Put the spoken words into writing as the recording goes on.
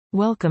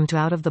Welcome to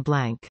Out of the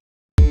Blank.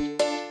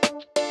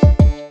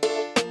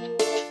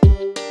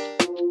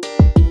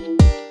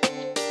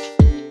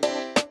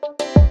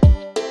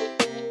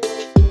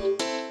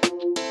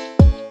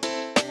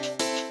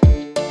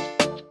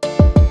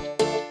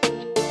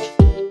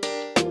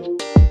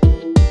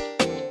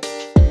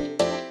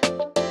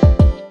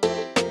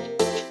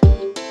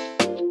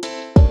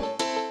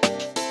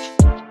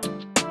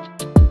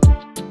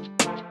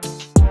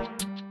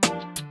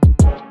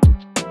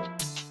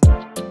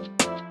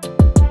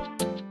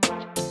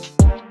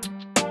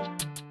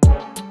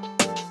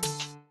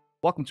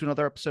 Welcome to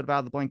another episode of Out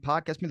of the Blank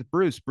podcast. Me, with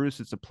Bruce. Bruce,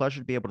 it's a pleasure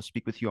to be able to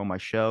speak with you on my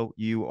show.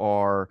 You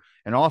are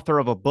an author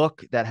of a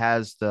book that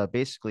has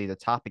basically the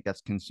topic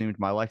that's consumed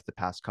my life the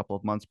past couple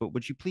of months. But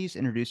would you please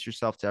introduce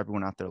yourself to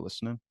everyone out there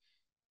listening?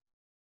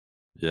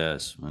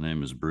 Yes, my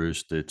name is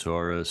Bruce de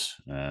Torres,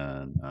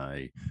 and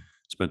I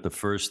spent the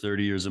first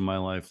 30 years of my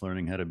life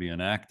learning how to be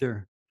an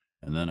actor.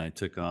 And then I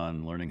took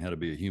on learning how to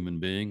be a human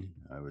being.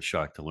 I was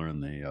shocked to learn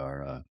they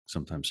are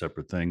sometimes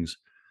separate things.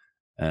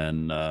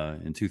 And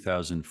in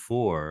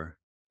 2004,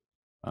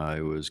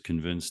 I was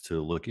convinced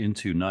to look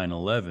into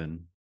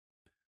 9/11,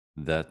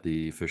 that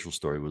the official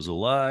story was a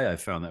lie. I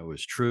found that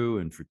was true.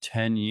 And for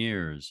 10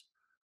 years,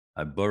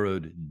 I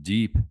burrowed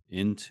deep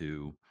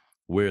into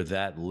where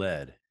that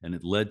led. And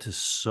it led to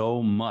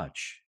so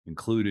much,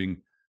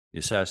 including the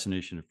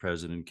assassination of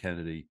President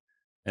Kennedy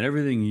and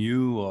everything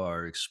you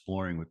are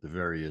exploring with the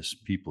various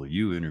people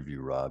you interview,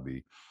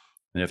 Robbie.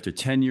 And after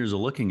 10 years of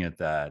looking at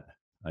that,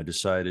 I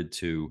decided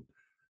to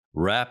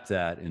wrap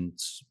that in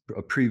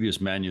a previous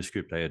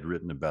manuscript I had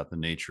written about the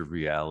nature of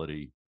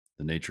reality,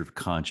 the nature of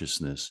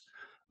consciousness,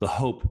 the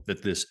hope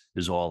that this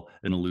is all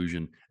an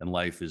illusion and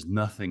life is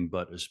nothing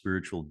but a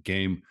spiritual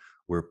game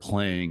we're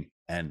playing.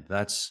 And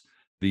that's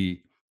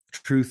the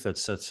truth that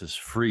sets us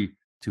free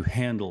to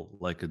handle,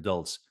 like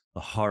adults, the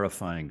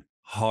horrifying,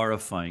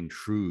 horrifying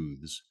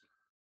truths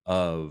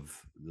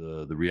of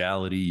the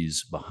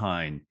realities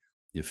behind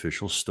the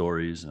official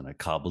stories. And I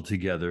cobbled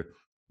together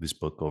this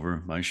book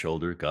over my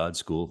shoulder, God's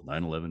School,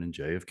 9/11 and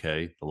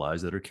JFK, the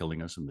lies that are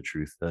killing us and the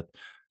truth that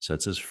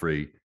sets us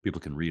free.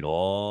 People can read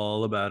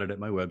all about it at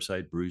my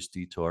website,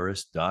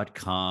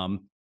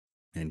 brucedtorres.com,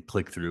 and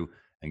click through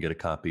and get a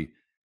copy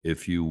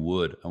if you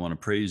would. I want to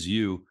praise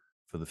you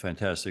for the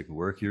fantastic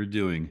work you're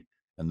doing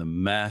and the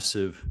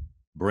massive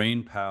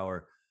brain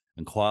power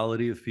and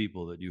quality of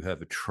people that you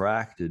have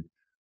attracted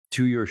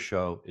to your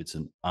show. It's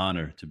an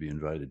honor to be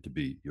invited to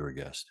be your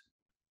guest.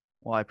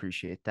 Well, I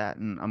appreciate that,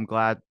 and I'm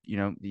glad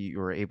you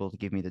were able to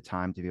give me the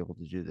time to be able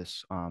to do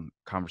this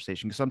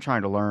conversation because I'm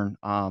trying to learn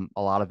a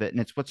lot of it.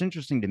 And it's what's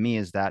interesting to me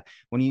is that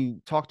when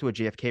you talk to a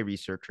JFK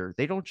researcher,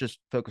 they don't just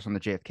focus on the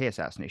JFK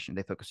assassination;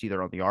 they focus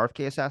either on the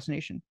RFK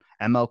assassination,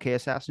 MLK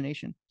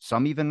assassination,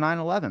 some even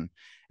 9/11,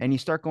 and you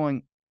start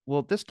going,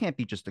 well, this can't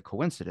be just a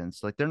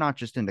coincidence. Like they're not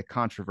just into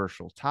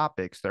controversial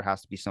topics. There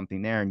has to be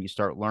something there. And you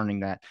start learning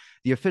that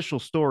the official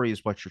story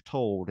is what you're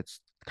told. It's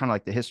kind of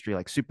like the history,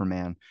 like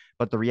Superman.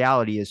 But the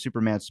reality is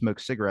Superman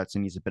smokes cigarettes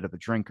and he's a bit of a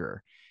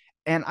drinker.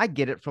 And I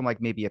get it from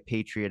like maybe a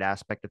patriot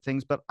aspect of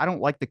things, but I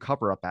don't like the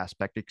cover up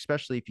aspect,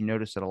 especially if you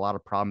notice that a lot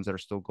of problems that are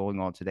still going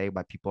on today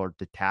by people are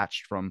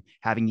detached from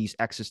having these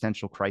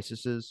existential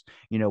crises,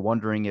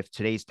 wondering if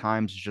today's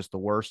times is just the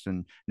worst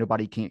and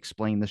nobody can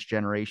explain this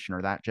generation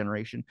or that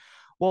generation.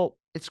 Well,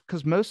 it's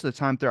because most of the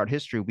time throughout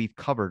history, we've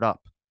covered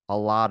up a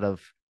lot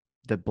of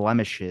the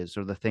blemishes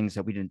or the things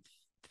that we didn't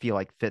feel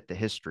like fit the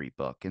history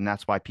book. And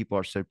that's why people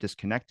are so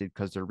disconnected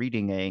because they're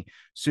reading a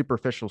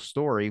superficial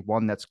story,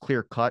 one that's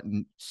clear cut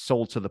and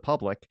sold to the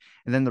public.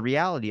 And then the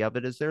reality of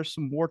it is there's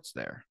some warts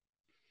there.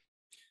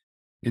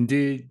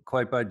 Indeed,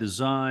 quite by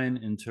design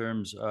in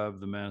terms of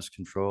the mass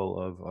control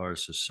of our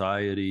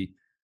society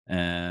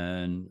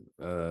and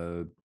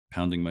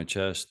pounding my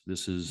chest.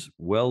 This is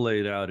well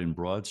laid out in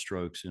broad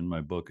strokes in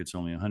my book. It's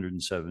only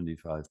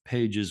 175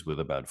 pages with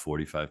about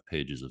 45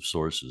 pages of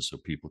sources so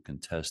people can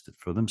test it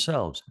for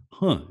themselves.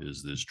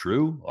 Is this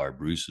true? Are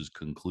Bruce's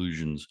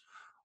conclusions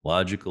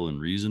logical and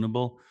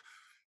reasonable?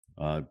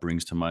 It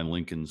brings to mind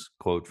Lincoln's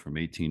quote from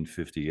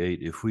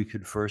 1858: "If we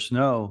could first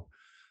know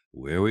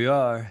where we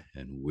are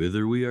and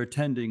whither we are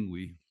tending,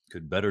 we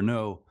could better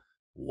know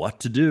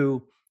what to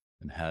do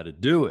and how to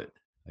do it."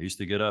 I used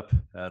to get up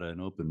at an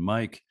open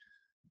mic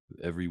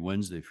every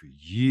Wednesday for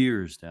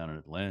years down in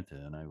Atlanta,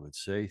 and I would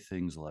say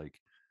things like,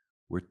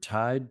 "We're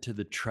tied to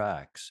the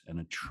tracks and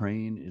a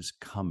train is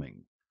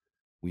coming.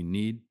 We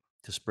need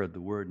to spread the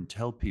word and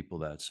tell people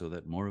that so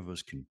that more of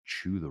us can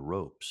chew the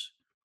ropes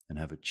and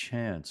have a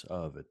chance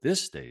of, at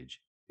this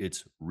stage,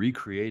 it's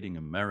recreating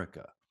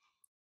America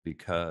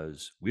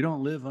because we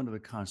don't live under the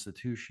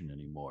Constitution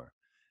anymore.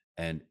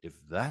 And if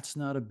that's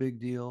not a big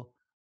deal,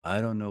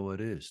 I don't know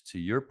what is." To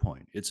your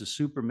point, it's a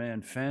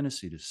Superman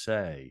fantasy to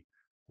say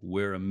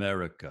we're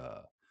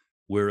America,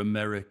 we're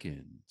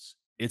Americans.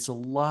 It's a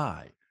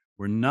lie.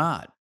 We're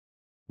not.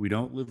 We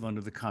don't live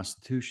under the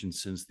Constitution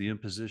since the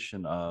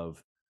imposition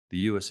of the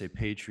USA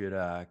Patriot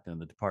Act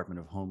and the Department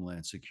of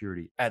Homeland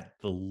Security, at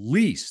the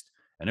least,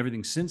 and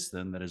everything since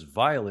then that has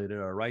violated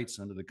our rights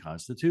under the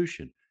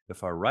Constitution.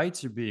 if our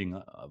rights are being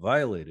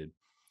violated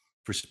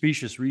for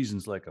specious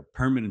reasons like a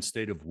permanent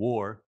state of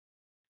war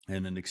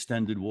and an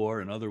extended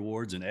war and other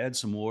wars and add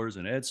some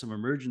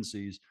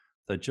emergencies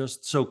that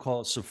just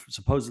so-called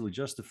supposedly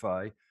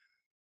justify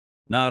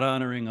not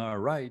honoring our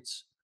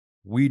rights,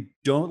 we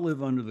don't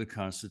live under the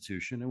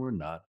Constitution and we're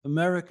not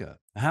America.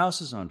 The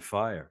house is on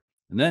fire.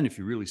 And then, if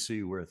you really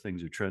see where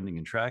things are trending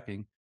and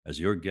tracking, as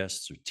your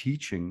guests are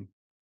teaching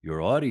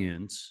your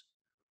audience,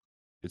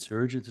 it's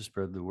urgent to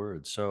spread the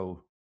word.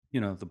 So,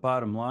 the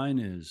bottom line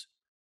is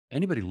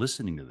anybody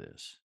listening to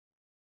this,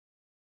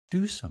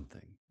 do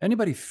something.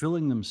 Anybody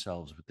filling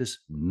themselves with this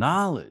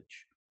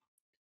knowledge,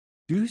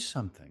 do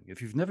something.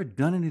 If you've never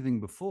done anything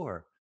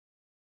before,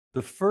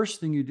 the first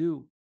thing you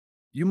do,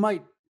 you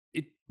might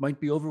it might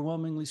be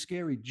overwhelmingly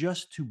scary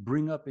just to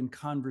bring up in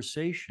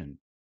conversation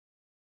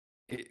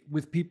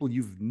with people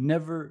you've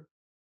never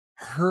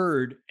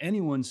heard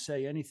anyone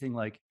say anything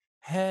like,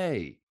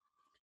 "Hey,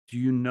 do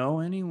you know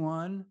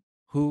anyone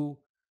who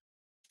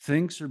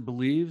thinks or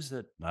believes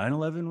that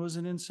 9/11 was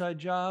an inside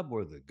job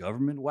or the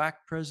government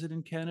whacked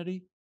President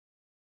Kennedy?"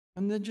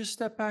 And then just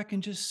step back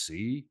and just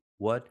see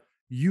what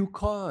you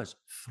cause.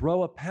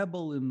 Throw a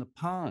pebble in the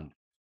pond.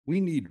 We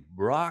need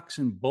rocks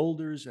and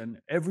boulders and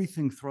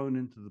everything thrown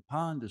into the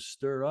pond to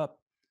stir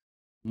up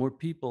more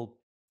people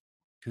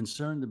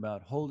concerned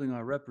about holding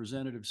our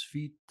representatives'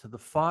 feet to the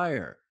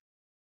fire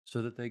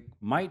so that they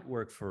might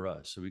work for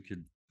us, so we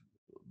could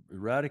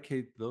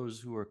eradicate those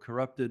who are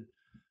corrupted.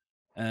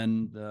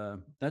 And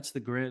that's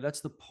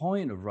the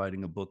point of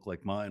writing a book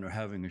like mine or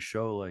having a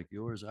show like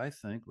yours, I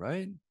think,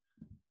 right?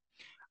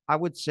 I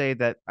would say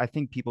that I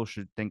think people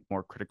should think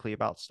more critically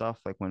about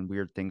stuff. Like when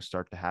weird things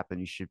start to happen,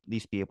 you should at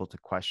least be able to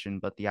question.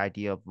 But the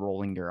idea of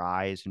rolling your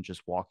eyes and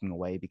just walking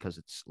away because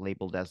it's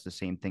labeled as the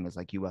same thing as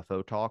like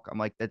UFO talk, I'm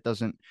like, that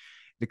doesn't,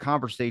 the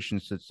conversation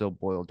should still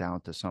boil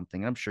down to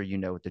something. And I'm sure you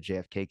know with the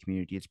JFK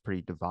community, it's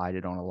pretty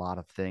divided on a lot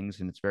of things.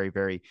 And it's very,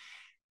 very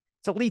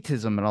it's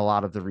elitism in a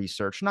lot of the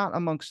research, not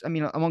amongst, I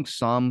mean, amongst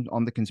some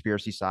on the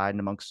conspiracy side and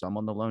amongst some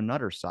on the lone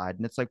nutter side.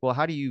 And it's like, well,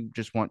 how do you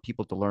just want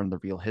people to learn the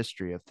real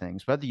history of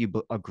things? Whether you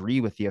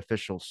agree with the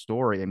official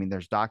story, I mean,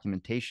 there's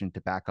documentation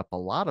to back up a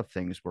lot of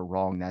things were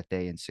wrong that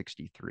day in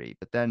 63.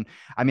 But then,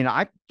 I mean,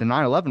 the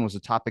 9/11 was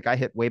a topic I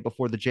hit way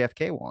before the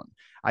JFK one.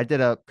 I did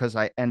because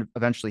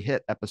eventually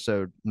hit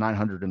episode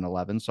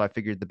 911. So I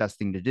figured the best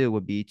thing to do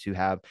would be to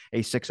have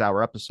a 6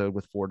 hour episode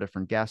with four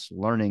different guests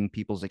learning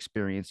people's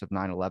experience of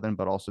 9/11,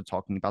 but also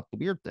talking about the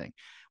weird thing.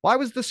 Why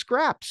was the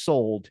scrap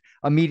sold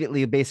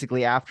immediately,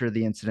 basically after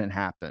the incident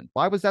happened?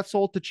 Why was that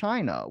sold to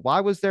China? Why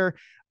was there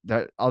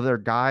that other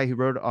guy who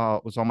wrote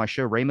was on my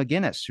show, Ray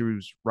McGinnis,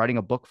 who's writing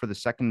a book for the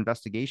second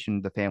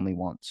investigation the family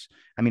wants.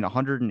 I mean,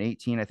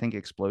 118, I think,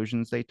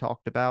 explosions they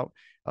talked about.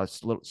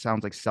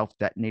 Sounds like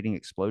self-detonating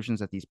explosions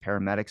that these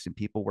paramedics and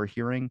people were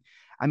hearing.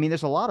 I mean,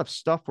 there's a lot of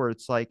stuff where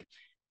it's like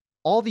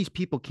all these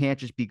people can't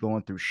just be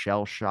going through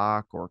shell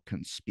shock or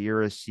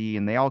conspiracy,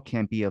 and they all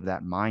can't be of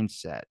that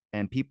mindset.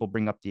 And people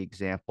bring up the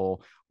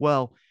example,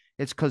 well,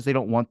 it's because they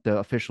don't want the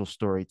official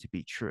story to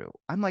be true.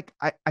 I'm like,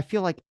 I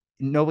feel like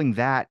knowing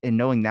that and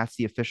knowing that's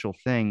the official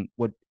thing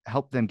would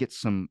help them get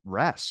some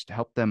rest,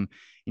 help them,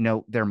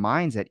 their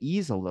minds at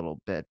ease a little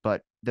bit.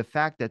 But the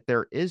fact that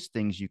there is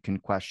things you can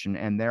question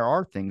and there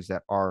are things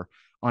that are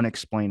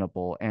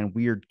unexplainable and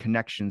weird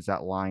connections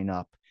that line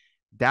up,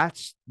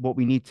 that's what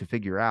we need to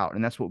figure out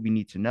and that's what we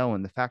need to know,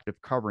 and the fact of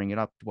covering it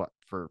up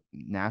for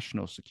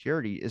national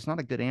security is not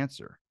a good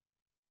answer.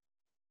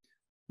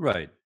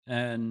 Right.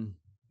 And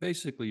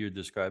basically, you're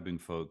describing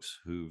folks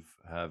who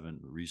haven't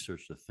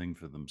researched a thing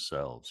for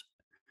themselves.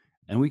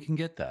 And we can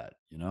get that.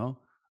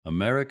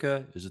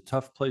 America is a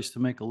tough place to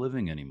make a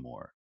living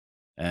anymore.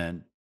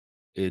 And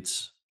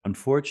it's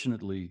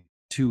unfortunately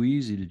too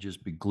easy to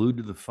just be glued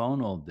to the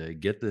phone all day,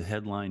 get the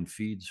headline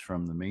feeds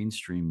from the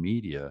mainstream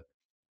media,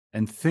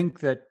 and think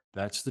that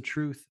that's the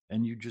truth,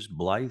 and you just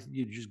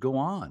go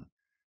on.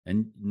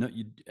 And no,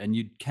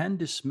 you can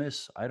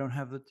dismiss, I don't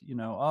have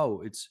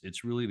oh,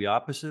 it's really the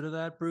opposite of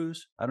that,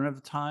 Bruce. I don't have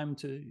the time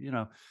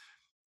to.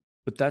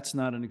 But that's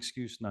not an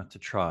excuse not to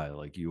try,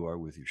 like you are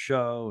with your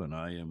show, and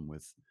I am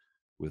with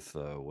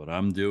what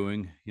I'm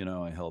doing.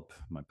 I help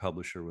my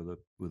publisher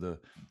with a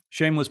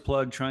shameless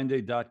plug,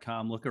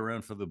 TrineDay.com. Look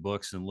around for the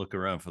books and look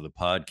around for the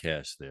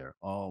podcast there.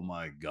 Oh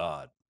my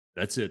God.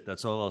 That's it.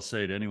 That's all I'll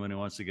say to anyone who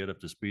wants to get up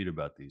to speed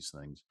about these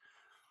things.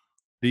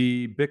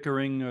 The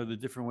bickering or the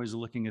different ways of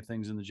looking at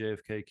things in the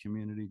JFK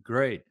community,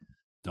 great.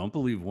 Don't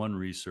believe one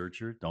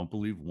researcher. Don't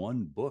believe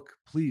one book.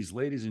 Please,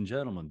 ladies and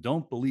gentlemen,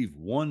 don't believe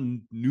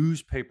one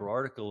newspaper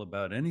article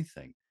about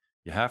anything.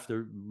 You have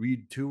to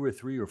read two or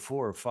three or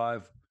four or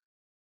five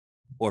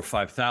or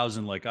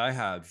 5,000 like I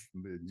have.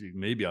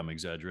 Maybe I'm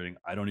exaggerating.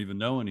 I don't even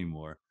know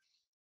anymore,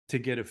 to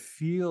get a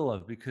feel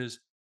of, because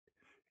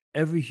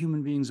every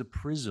human being's a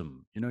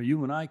prism.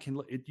 You and I can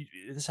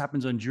this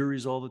happens on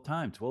juries all the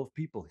time. 12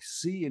 people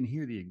see and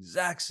hear the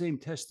exact same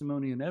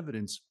testimony and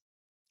evidence,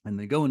 and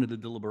they go into the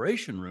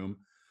deliberation room.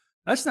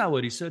 That's not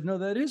what he said. No,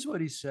 that is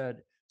what he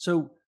said.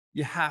 So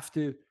you have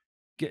to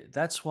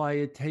that's why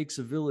it takes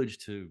a village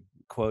to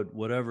quote,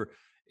 whatever.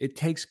 It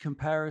takes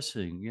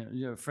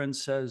comparison. A friend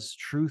says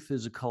truth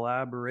is a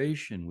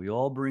collaboration. We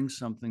all bring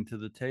something to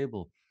the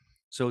table.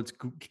 So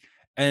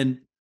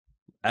and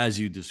as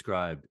you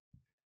described,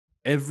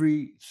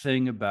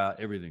 everything about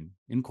everything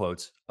in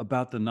quotes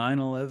about the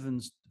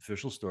 9/11's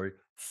official story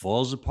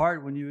falls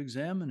apart when you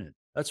examine it.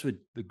 That's what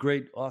the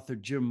great author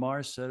Jim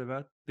Marrs said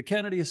about the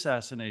Kennedy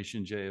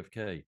assassination,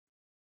 JFK.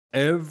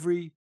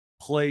 Every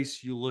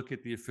place you look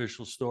at the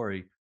official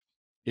story,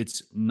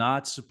 it's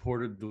not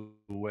supported the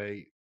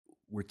way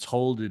we're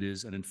told it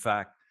is, and in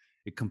fact,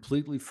 it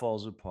completely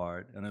falls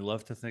apart. And I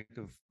love to think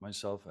of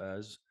myself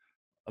as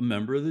a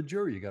member of the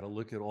jury. You got to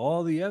look at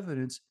all the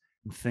evidence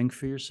and think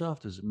for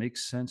yourself. Does it make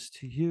sense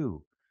to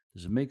you?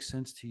 Does it make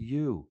sense to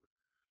you?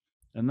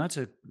 And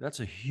that's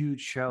a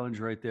huge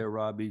challenge right there,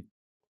 Robbie.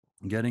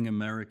 Getting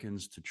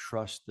Americans to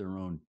trust their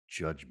own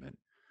judgment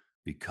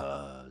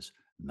because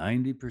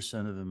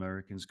 90% of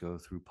Americans go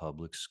through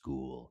public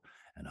school.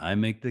 And I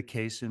make the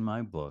case in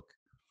my book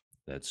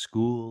that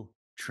school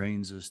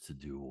trains us to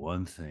do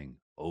one thing: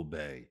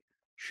 obey.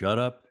 Shut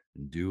up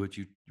and do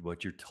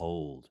what you're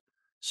told.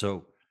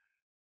 So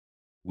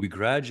we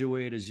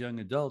graduate as young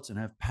adults and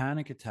have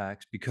panic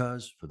attacks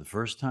because for the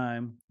first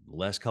time, the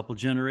last couple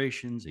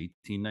generations,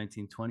 18,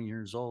 19, 20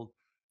 years old,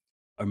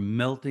 are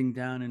melting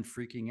down and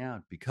freaking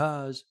out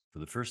because for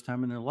the first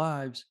time in their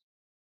lives,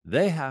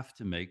 they have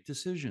to make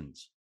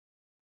decisions.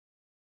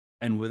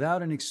 And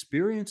without an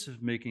experience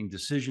of making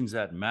decisions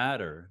that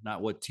matter,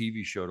 not what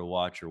TV show to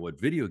watch or what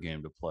video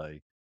game to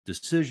play,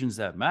 decisions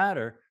that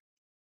matter,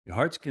 your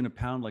heart's going to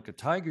pound like a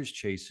tiger's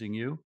chasing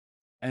you,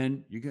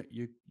 and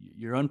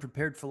you're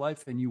unprepared for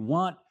life, and you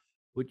want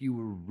what you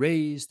were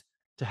raised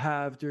to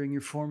have during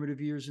your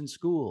formative years in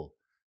school: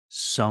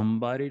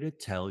 somebody to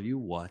tell you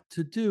what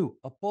to do,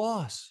 a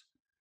boss.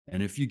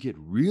 And if you get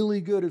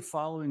really good at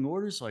following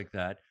orders like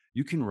that,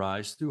 you can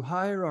rise through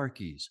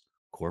hierarchies,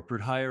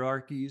 corporate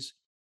hierarchies,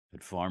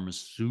 at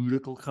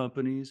pharmaceutical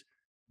companies,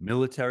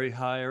 military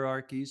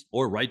hierarchies,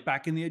 or right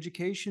back in the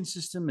education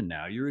system. And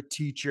now you're a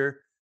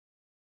teacher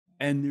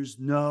and there's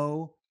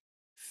no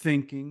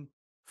thinking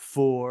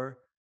for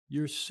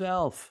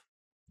yourself.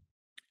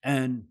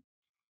 And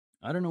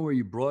I don't know where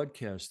you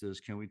broadcast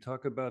this. Can we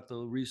talk about the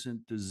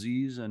recent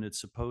disease and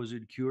its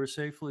supposed cure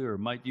safely, or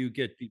might you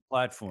get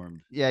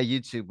deplatformed? Yeah,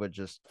 YouTube would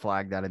just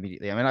flag that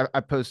immediately. I mean, I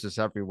post this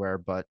everywhere,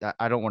 but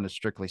I don't want to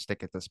strictly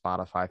stick it to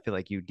Spotify. I feel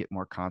like you'd get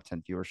more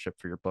content viewership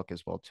for your book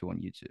as well too on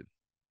YouTube.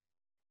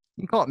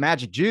 You can call it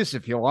magic juice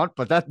if you want,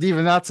 but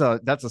that's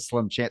a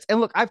slim chance.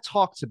 And look, I've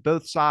talked to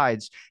both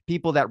sides,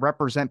 people that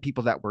represent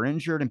people that were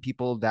injured and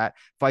people that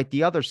fight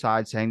the other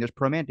side, saying there's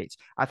pro mandates.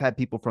 I've had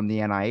people from the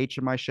NIH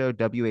in my show,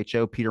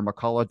 WHO, Peter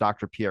McCullough,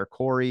 Dr. Pierre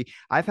Corey.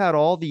 I've had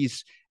all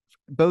these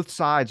both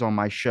sides on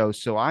my show.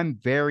 So I'm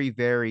very,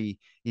 very,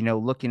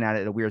 looking at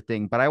it a weird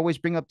thing. But I always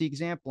bring up the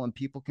example and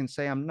people can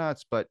say I'm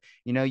nuts, but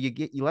you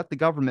let the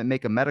government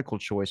make a medical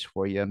choice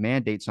for you,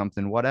 mandate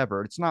something,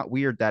 whatever. It's not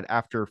weird that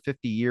after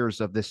 50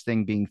 years of this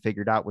thing being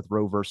figured out with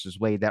Roe versus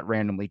Wade, that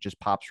randomly just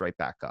pops right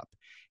back up.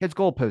 It's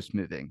goalpost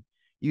moving.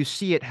 You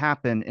see it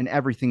happen in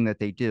everything that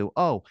they do.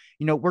 Oh,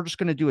 we're just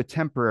going to do a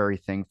temporary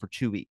thing for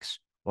 2 weeks.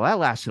 Well, that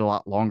lasted a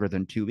lot longer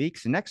than 2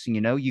 weeks. And next thing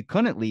you know, you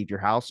couldn't leave your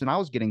house. And I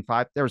was getting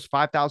there was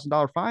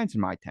 $5,000 fines in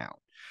my town.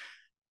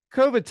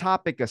 COVID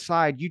topic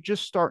aside, you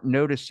just start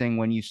noticing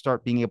when you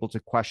start being able to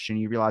question,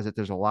 you realize that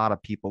there's a lot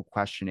of people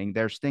questioning.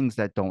 There's things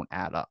that don't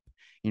add up.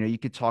 You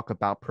could talk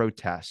about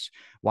protests.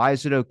 Why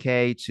is it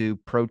okay to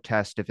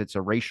protest if it's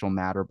a racial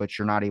matter, but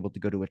you're not able to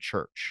go to a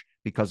church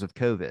because of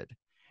COVID?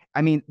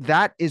 I mean,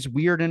 that is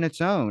weird in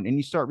its own. And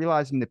you start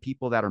realizing the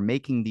people that are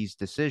making these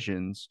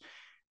decisions,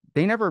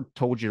 they never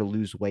told you to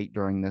lose weight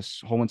during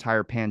this whole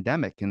entire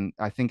pandemic. And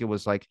I think it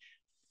was like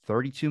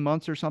 32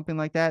 months or something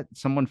like that.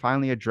 Someone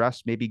finally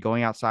addressed maybe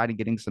going outside and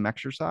getting some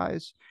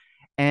exercise.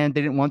 And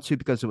they didn't want to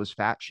because it was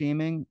fat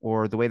shaming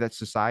or the way that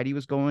society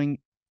was going.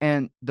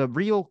 And the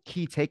real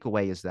key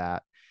takeaway is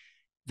that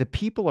the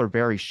people are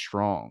very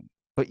strong,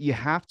 but you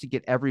have to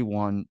get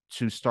everyone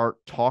to start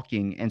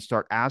talking and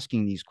start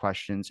asking these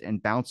questions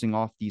and bouncing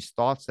off these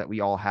thoughts that we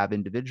all have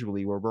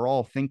individually, where we're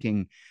all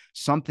thinking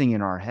something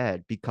in our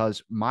head,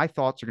 because my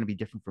thoughts are going to be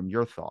different from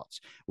your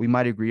thoughts. We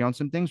might agree on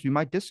some things, we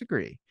might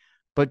disagree,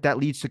 but that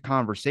leads to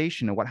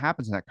conversation. And what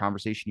happens in that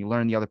conversation, you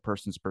learn the other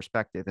person's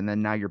perspective, and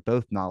then now you're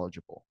both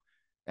knowledgeable.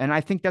 And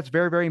I think that's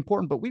very, very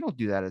important. But we don't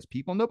do that as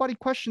people. Nobody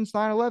questions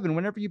 9/11.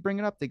 Whenever you bring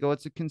it up, they go,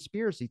 it's a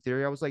conspiracy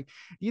theory. I was like,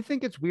 do you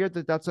think it's weird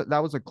that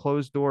that was a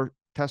closed door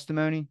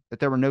testimony, that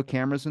there were no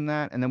cameras in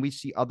that? And then we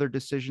see other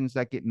decisions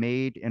that get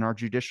made in our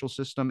judicial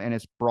system and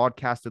it's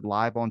broadcasted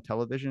live on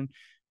television.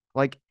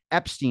 Like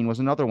Epstein was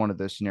another one of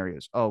those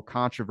scenarios. Oh,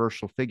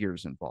 controversial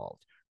figures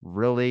involved.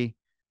 Really?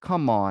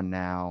 Come on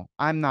now.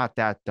 I'm not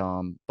that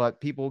dumb.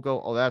 But people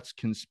go, oh, that's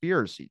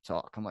conspiracy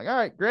talk. I'm like, all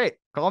right, great.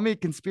 Call me a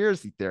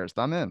conspiracy theorist.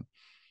 I'm in.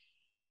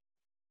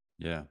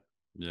 Yeah,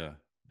 yeah.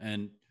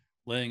 And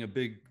laying a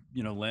big,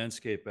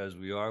 landscape as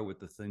we are with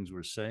the things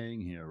we're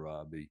saying here,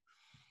 Robbie,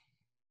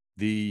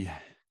 the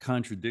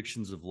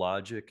contradictions of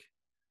logic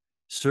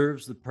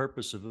serves the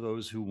purpose of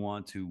those who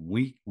want to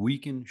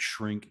weaken,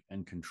 shrink,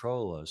 and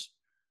control us.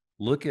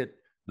 Look at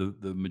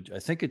I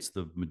think it's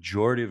the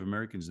majority of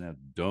Americans now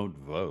don't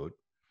vote,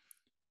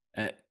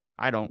 eh,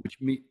 I don't. which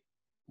me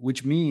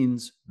which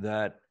means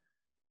that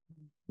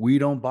we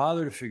don't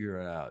bother to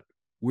figure it out.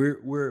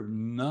 We're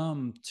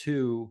numb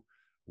to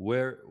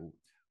wear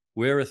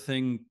wear a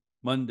thing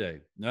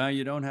Monday. No,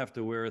 you don't have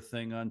to wear a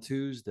thing on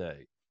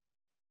Tuesday.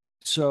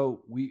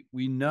 So we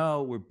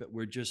know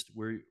we're just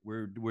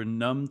we're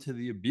numb to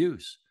the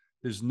abuse.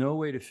 There's no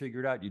way to figure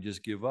it out. You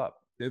just give up.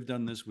 They've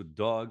done this with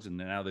dogs, and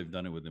now they've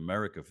done it with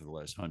America for the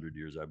last 100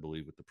 years, I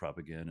believe, with the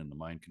propaganda and the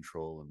mind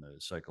control and the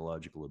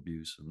psychological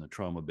abuse and the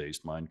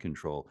trauma-based mind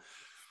control.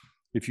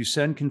 If you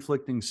send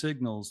conflicting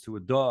signals to a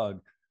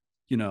dog,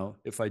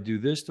 if I do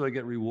this, do I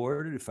get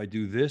rewarded? If I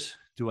do this,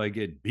 do I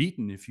get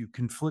beaten? If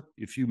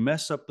you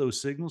mess up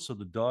those signals, so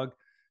the dog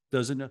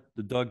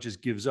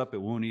just gives up.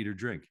 It won't eat or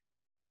drink.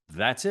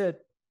 That's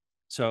it.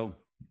 So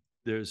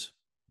there's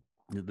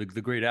the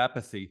great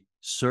apathy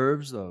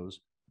serves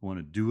those who want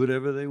to do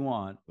whatever they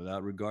want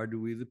without regard to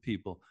we the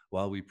people,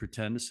 while we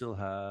pretend to still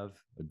have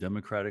a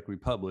democratic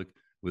republic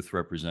with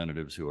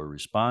representatives who are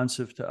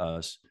responsive to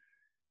us.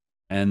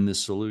 And the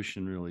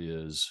solution really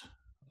is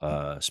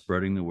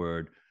spreading the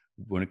word.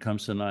 When it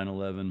comes to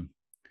 9/11,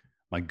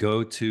 my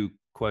go-to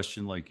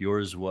question, like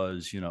yours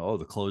was, oh,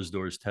 the closed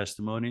doors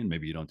testimony. And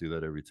maybe you don't do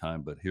that every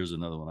time, but here's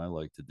another one I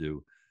like to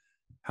do.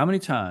 How many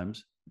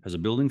times has a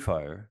building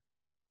fire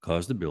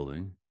caused a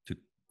building to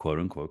quote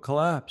unquote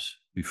collapse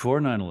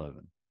before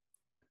 9/11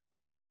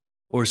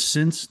 or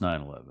since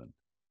 9/11?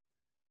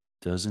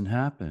 Doesn't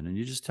happen. And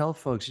you just tell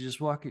folks, you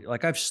just walk,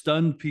 like I've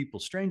stunned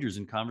people, strangers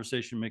in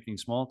conversation, making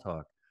small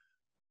talk.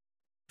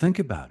 Think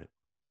about it.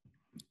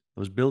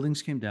 Those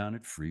buildings came down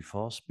at free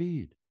fall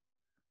speed.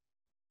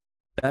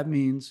 That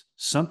means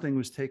something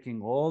was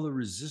taking all the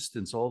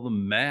resistance, all the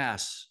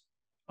mass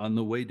on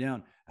the way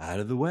down out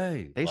of the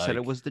way. They said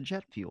it was the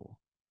jet fuel.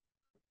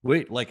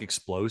 Wait, like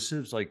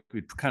explosives? Like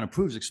it kind of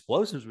proves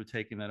explosives were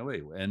taking that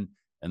away. And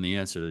the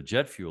answer to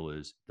jet fuel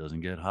is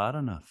doesn't get hot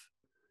enough.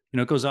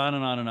 It goes on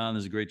and on and on.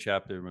 There's a great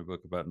chapter in my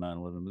book about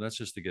 9/11, but that's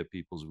just to get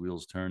people's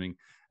wheels turning.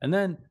 And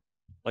then,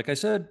 like I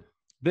said,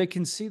 they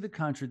can see the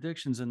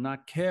contradictions and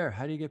not care.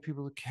 How do you get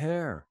people to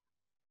care?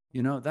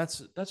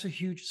 That's a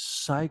huge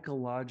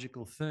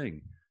psychological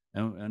thing.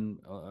 And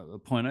a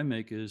point I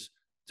make is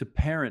to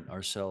parent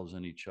ourselves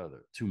and each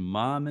other, to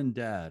mom and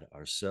dad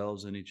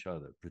ourselves and each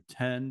other.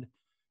 Pretend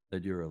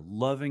that you're a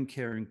loving,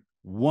 caring,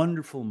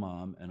 wonderful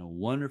mom and a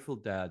wonderful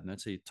dad. And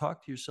that's how you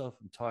talk to yourself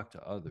and talk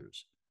to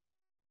others.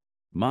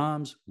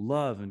 Moms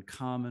love and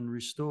calm and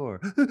restore.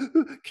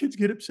 Kids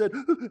get upset.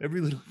 Every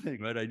little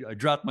thing, right? I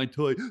dropped my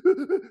toy.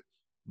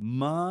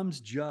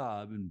 Mom's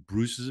job, and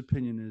Bruce's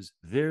opinion is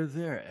they're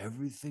there.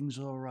 Everything's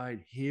all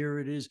right. Here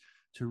it is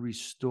to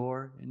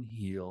restore and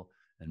heal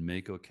and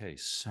make okay.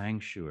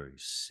 Sanctuary,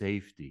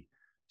 safety,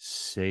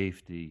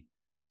 safety,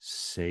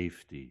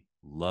 safety,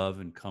 love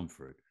and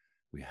comfort.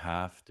 We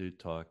have to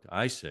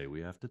I say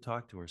we have to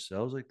talk to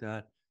ourselves like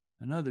that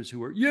and others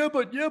who are, yeah,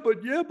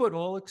 but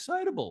all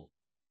excitable.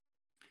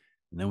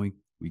 And then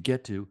we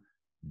get to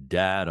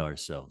dad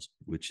ourselves,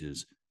 which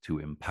is to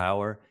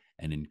empower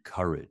and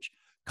encourage.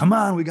 Come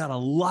on, we got a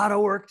lot of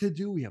work to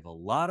do. We have a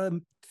lot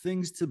of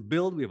things to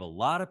build. We have a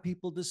lot of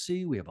people to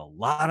see. We have a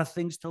lot of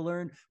things to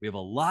learn. We have a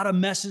lot of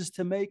messes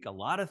to make, a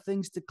lot of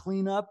things to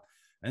clean up,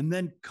 and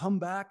then come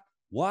back,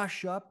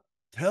 wash up,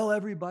 tell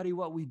everybody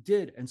what we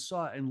did and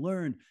saw and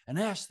learned, and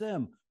ask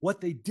them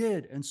what they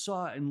did and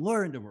saw and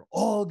learned. And we're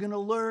all going to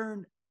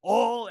learn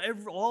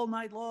all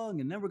night long.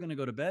 And then we're going to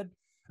go to bed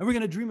and we're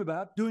going to dream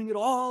about doing it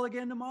all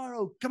again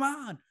tomorrow. Come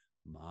on.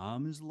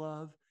 Mom is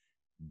love.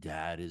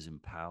 Dad is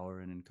empower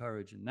and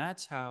encourage. And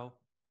that's how,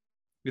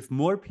 if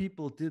more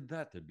people did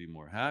that, there'd be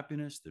more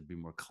happiness, there'd be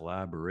more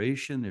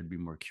collaboration, there'd be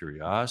more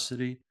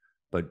curiosity.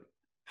 But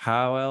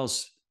how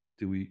else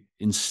do we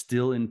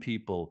instill in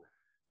people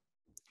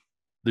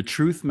the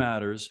truth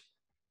matters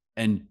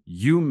and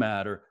you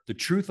matter? The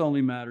truth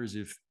only matters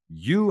if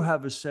you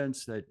have a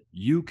sense that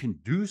you can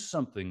do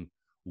something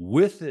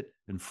with it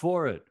and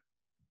for it.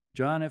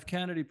 John F.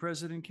 Kennedy,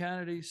 President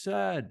Kennedy,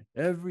 said,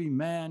 every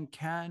man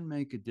can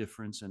make a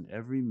difference and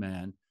every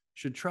man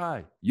should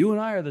try. You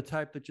and I are the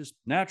type that just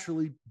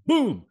naturally,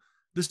 boom,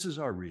 this is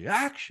our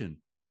reaction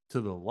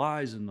to the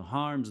lies and the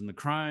harms and the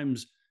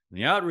crimes and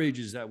the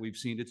outrages that we've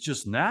seen. It's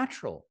just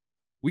natural.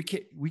 We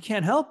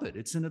can't help it.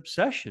 It's an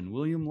obsession.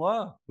 William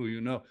Law,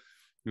 who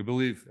we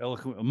believe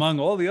eloquent among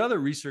all the other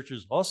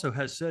researchers, also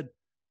has said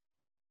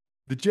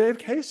the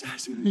JFK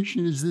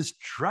assassination is this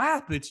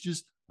trap. It's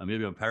just,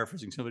 maybe I'm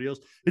paraphrasing somebody else.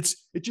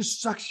 It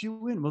just sucks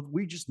you in.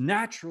 We just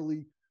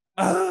naturally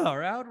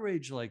are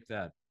outraged like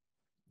that.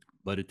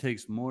 But it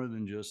takes more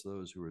than just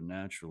those who are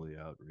naturally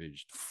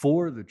outraged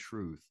for the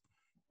truth.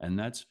 And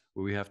that's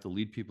where we have to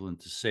lead people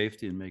into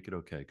safety and make it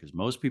okay. Because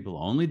most people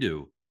only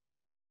do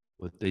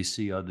what they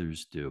see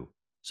others do.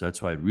 So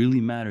that's why it really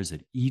matters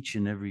that each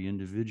and every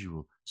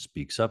individual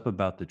speaks up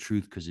about the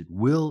truth, because it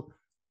will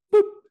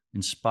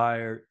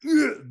inspire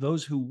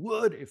those who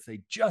would, if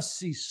they just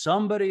see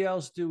somebody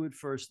else do it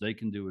first, they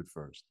can do it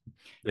first.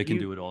 They Do can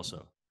you do it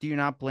also. do you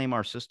not blame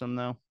our system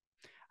though?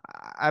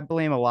 I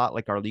blame a lot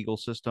like our legal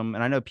system.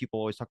 And I know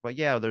people always talk about,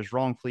 yeah, there's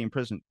wrongfully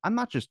imprisoned. I'm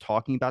not just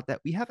talking about that.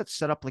 We have it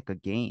set up like a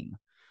game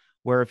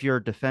where if you're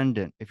a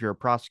defendant, if you're a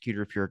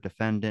prosecutor, if you're a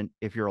defendant,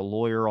 if you're a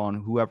lawyer on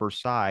whoever's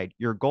side,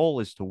 your goal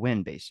is to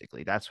win,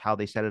 basically. That's how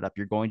they set it up.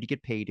 You're going to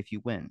get paid if you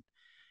win.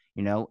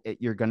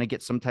 You're going to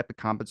get some type of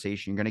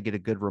compensation. You're going to get a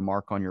good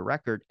remark on your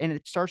record. And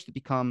it starts to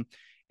become,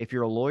 if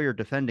you're a lawyer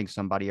defending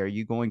somebody, are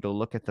you going to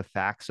look at the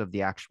facts of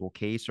the actual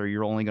case, or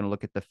you're only going to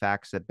look at the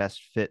facts that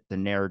best fit the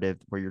narrative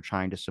where you're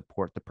trying to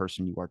support the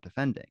person you are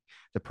defending?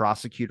 The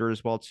prosecutor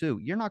as well, too.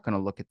 You're not going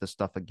to look at the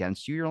stuff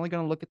against you. You're only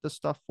going to look at the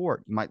stuff for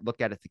it. You might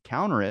look at it to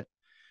counter it,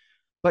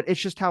 but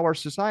it's just how our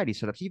society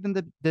set up. Even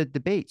the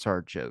debates are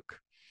a joke.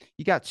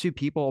 You got two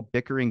people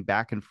bickering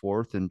back and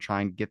forth and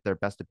trying to get their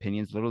best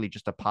opinions, literally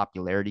just a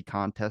popularity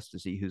contest to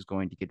see who's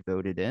going to get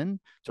voted in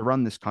to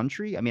run this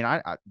country. I mean,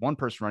 one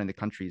person running the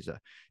country is a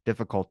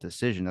difficult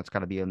decision. That's got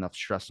to be enough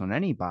stress on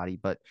anybody.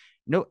 But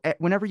no,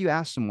 whenever you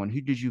ask someone,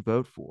 who did you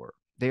vote for?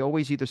 They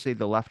always either say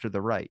the left or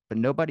the right, but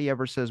nobody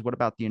ever says, what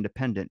about the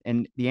independent?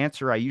 And the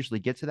answer I usually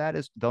get to that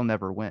is they'll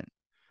never win.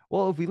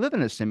 Well, if we live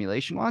in a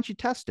simulation, why don't you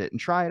test it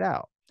and try it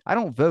out? I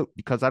don't vote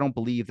because I don't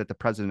believe that the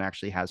president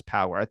actually has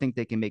power. I think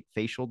they can make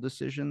facial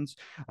decisions,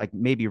 like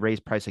maybe raise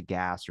price of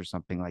gas or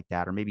something like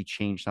that, or maybe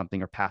change something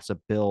or pass a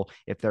bill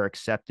if they're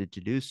accepted to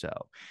do so.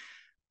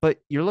 But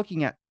you're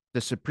looking at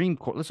the Supreme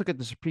Court. Let's look at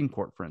the Supreme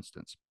Court, for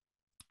instance.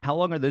 How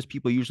long are those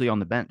people usually on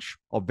the bench?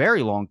 A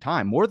very long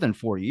time, more than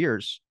 4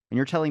 years. And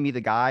you're telling me the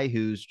guy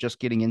who's just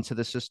getting into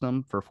the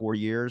system for 4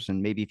 years,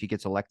 and maybe if he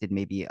gets elected,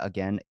 maybe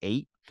again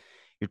 8,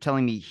 you're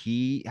telling me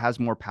he has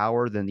more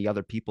power than the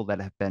other people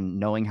that have been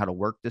knowing how to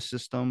work the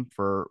system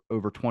for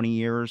over 20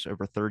 years,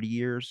 over 30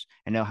 years,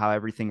 and know how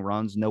everything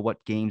runs, know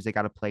what games they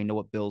got to play, know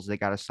what bills they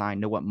got to sign,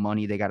 know what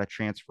money they got to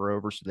transfer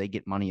over so they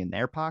get money in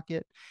their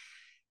pocket.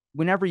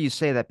 Whenever you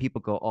say that,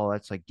 people go, oh,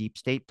 that's like deep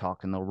state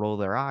talk, and they'll roll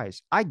their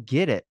eyes. I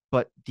get it.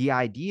 But the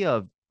idea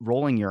of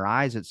rolling your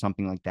eyes at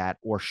something like that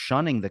or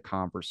shunning the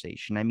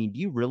conversation, I mean,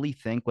 do you really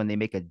think when they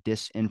make a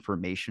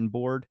disinformation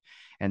board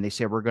and they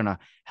say, we're going to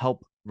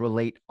help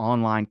relate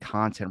online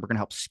content, we're going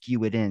to help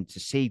skew it in to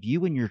save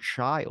you and your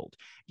child,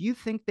 do you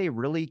think they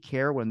really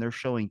care when they're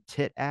showing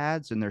tit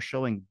ads and they're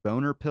showing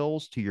boner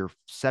pills to your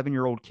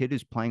 7-year-old kid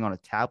who's playing on a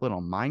tablet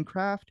on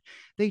Minecraft?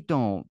 They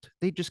don't.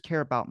 They just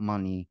care about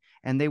money,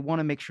 and they want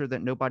to make sure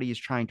that nobody is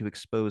trying to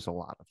expose a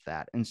lot of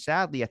that. And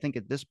sadly, I think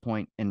at this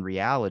point in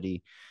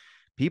reality,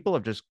 people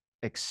have just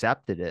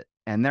accepted it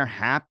and they're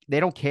happy. They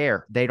don't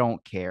care. They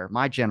don't care.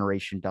 My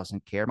generation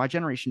doesn't care. My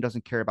generation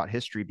doesn't care about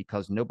history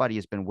because nobody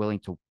has been willing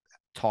to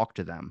talk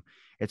to them.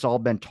 It's all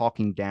been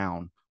talking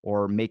down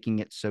or making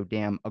it so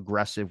damn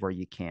aggressive where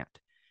you can't.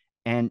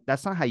 And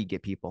that's not how you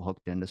get people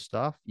hooked into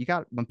stuff. You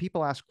got, when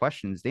people ask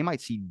questions, they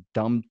might see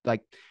dumb,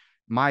 like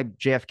my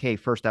JFK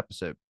first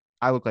episode.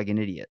 I look like an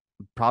idiot,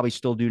 probably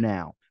still do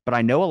now, but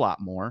I know a lot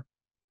more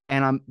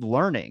and I'm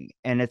learning.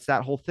 And it's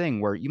that whole thing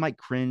where you might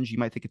cringe, you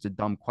might think it's a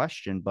dumb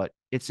question, but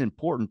it's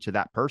important to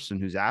that person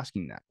who's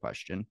asking that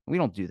question. We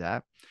don't do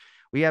that.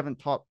 We haven't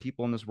taught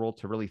people in this world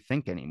to really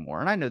think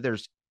anymore. And I know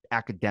there's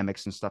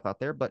academics and stuff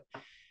out there, but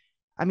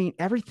I mean,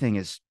 everything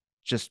is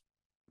just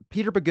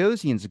Peter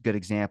Boghossian's a good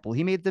example.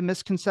 He made the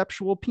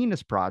Misconceptual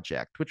Penis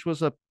Project, which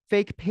was a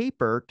fake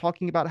paper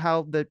talking about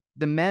how the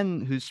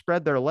men who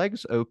spread their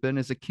legs open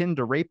is akin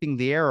to raping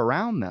the air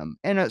around them.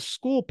 And a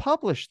school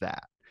published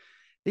that.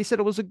 They said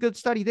it was a good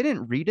study. They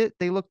didn't read it.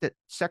 They looked at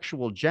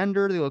sexual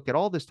gender. They looked at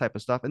all this type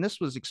of stuff. And this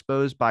was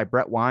exposed by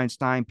Brett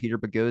Weinstein, Peter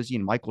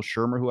Boghossian, Michael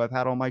Shermer, who I've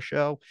had on my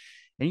show.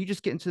 And you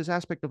just get into this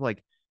aspect of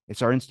like,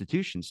 it's our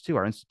institutions too.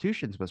 Our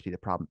institutions must be the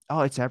problem.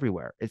 Oh, it's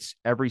everywhere. It's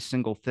every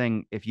single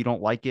thing. If you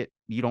don't like it,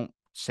 you don't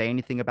say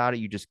anything about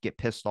it. You just get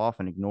pissed off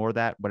and ignore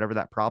that, whatever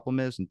that problem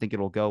is, and think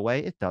it'll go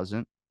away. It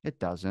doesn't. It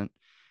doesn't.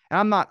 And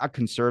I'm not a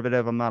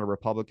conservative. I'm not a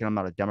Republican. I'm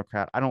not a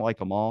Democrat. I don't like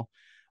them all.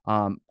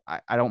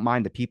 I don't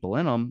mind the people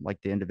in them, like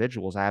the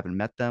individuals. I haven't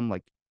met them.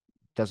 Like,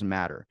 doesn't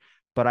matter.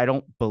 But I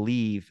don't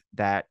believe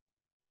that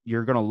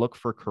you're going to look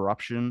for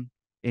corruption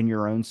in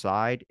your own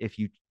side if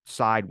you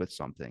side with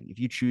something. If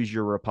you choose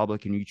your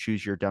Republican, you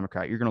choose your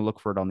Democrat, you're going to look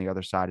for it on the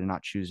other side and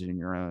not choose it in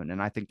your own.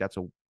 And I think that's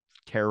a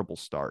terrible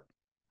start.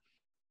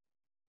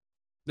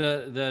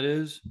 That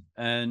is,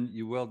 and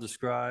you well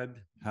described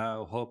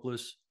how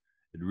hopeless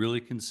it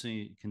really can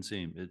seem.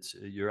 It's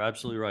you're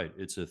absolutely right.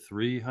 It's a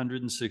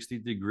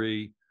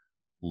 360-degree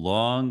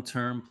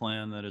long-term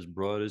plan that has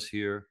brought us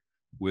here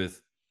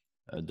with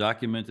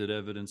documented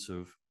evidence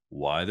of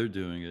why they're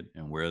doing it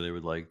and where they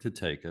would like to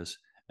take us,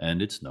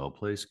 and it's no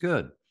place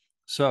good.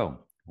 So,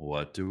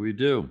 what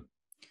do?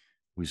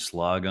 We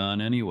slog on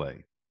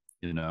anyway,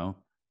 you know,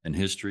 and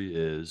history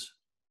is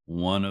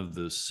one of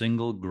the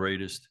single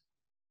greatest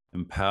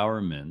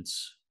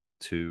empowerments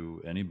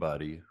to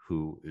anybody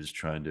who is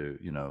trying to,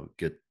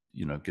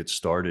 get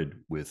started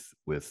with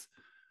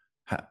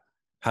how,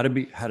 how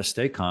to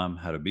stay calm,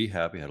 how to be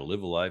happy, how to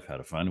live a life, how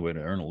to find a way to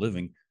earn a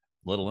living,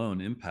 let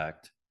alone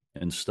impact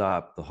and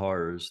stop the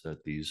horrors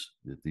that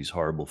these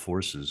horrible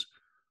forces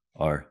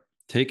are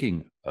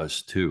taking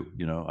us to.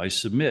 I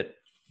submit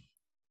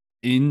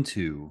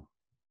into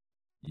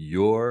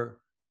your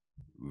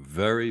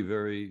very,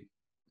 very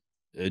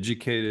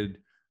educated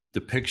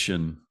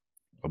depiction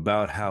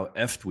about how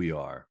effed we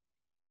are,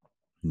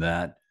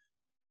 that,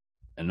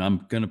 and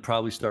I'm going to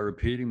probably start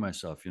repeating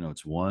myself,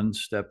 it's one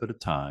step at a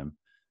time.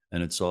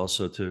 And it's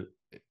also to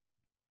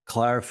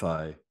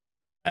clarify,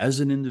 as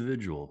an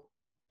individual,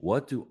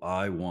 what do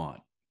I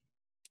want?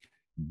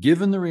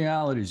 Given the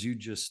realities you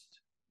just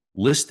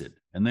listed,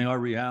 and they are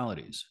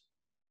realities,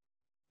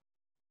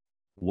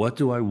 what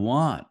do I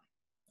want?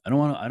 I don't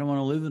want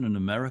to live in an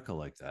America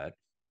like that.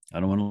 I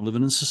don't want to live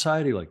in a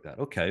society like that.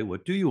 Okay,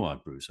 what do you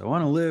want, Bruce? I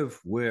want to live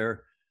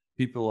where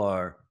people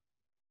are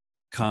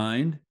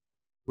kind,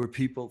 where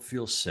people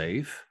feel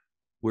safe,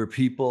 where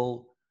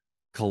people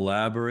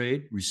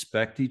collaborate,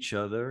 respect each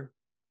other,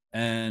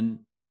 and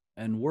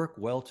work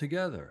well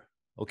together.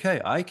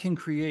 Okay, I can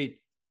create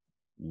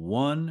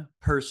one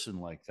person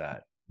like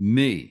that,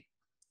 me,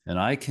 and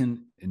I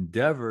can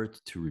endeavor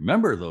to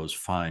remember those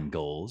fine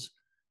goals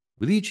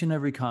with each and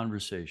every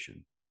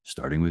conversation,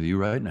 starting with you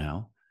right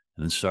now,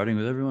 and then starting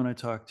with everyone I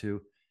talk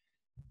to,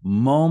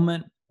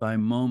 moment by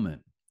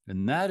moment.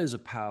 And that is a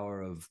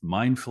power of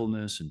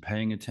mindfulness and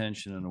paying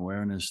attention and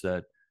awareness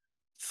that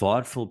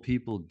thoughtful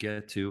people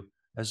get to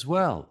as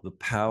well. The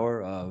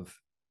power of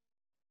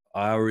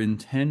our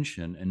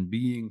intention and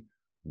being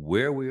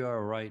where we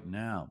are right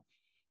now.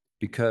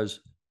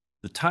 Because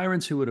the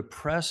tyrants who would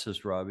oppress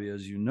us, Robbie,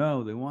 as you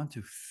know, they want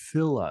to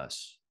fill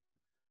us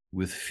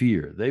with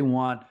fear. They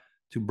want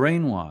to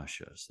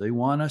brainwash us. They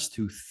want us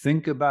to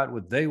think about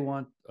what they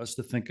want us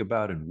to think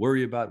about and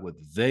worry about what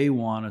they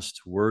want us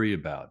to worry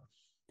about.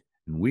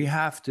 And we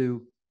have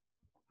to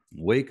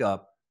wake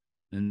up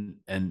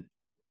and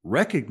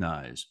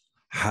recognize,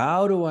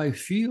 how do I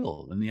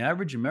feel? And the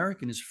average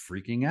American is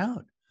freaking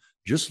out.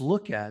 Just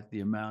look at the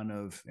amount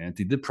of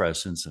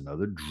antidepressants and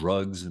other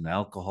drugs and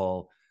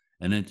alcohol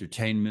and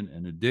entertainment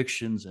and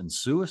addictions and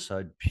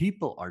suicide.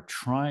 People are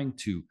trying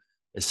to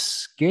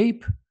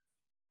escape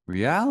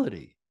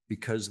reality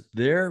because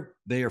they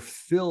are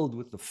filled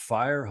with the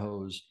fire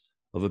hose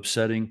of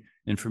upsetting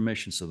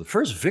information. So the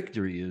first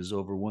victory is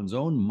over one's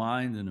own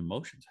mind and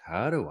emotions.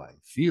 How do I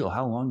feel?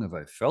 How long have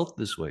I felt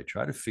this way?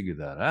 Try to figure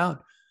that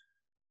out.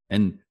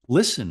 And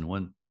listen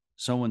when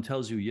someone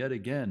tells you yet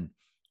again,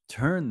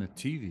 turn the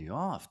TV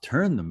off,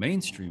 turn the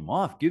mainstream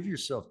off, give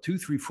yourself 2,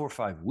 3, 4,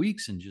 5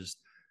 weeks and just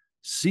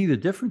see the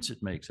difference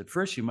it makes. At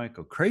first, you might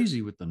go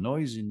crazy with the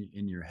noise in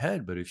your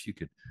head, but if you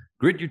could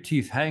grit your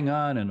teeth, hang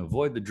on, and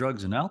avoid the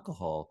drugs and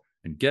alcohol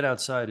and get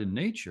outside in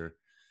nature,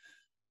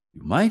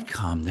 you might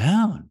calm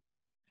down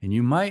and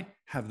you might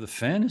have the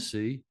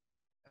fantasy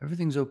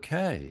everything's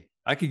okay.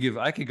 I could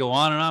go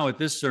on and on with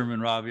this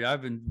sermon, Robbie.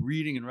 I've been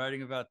reading and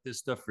writing about this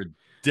stuff for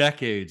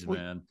decades, Well,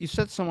 man. you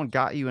said someone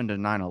got you into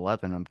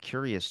 9/11. I'm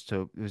curious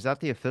to, was that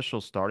the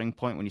official starting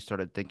point when you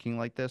started thinking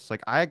like this?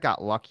 Like I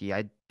got lucky.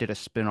 I did a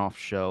spin-off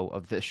show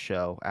of this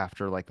show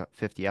after like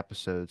 50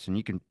 episodes, and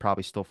you can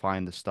probably still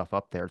find the stuff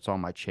up there. It's on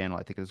my channel.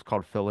 I think it's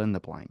called Fill in the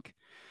Blank.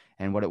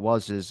 And what it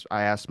was is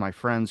I asked my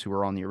friends who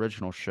were on the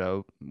original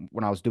show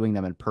when I was doing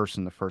them in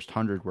person, the first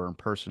 100 were in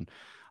person.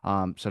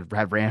 So I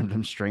had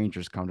random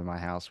strangers come to my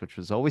house, which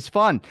was always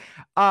fun.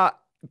 Uh,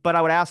 but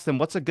I would ask them,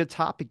 what's a good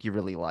topic you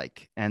really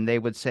like? And they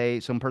would say,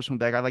 some person would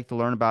be like, I'd like to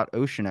learn about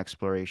ocean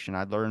exploration.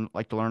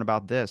 Like to learn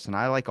about this. And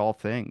I like all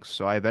things.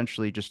 So I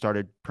eventually just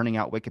started printing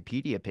out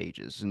Wikipedia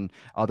pages and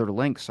other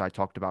links. I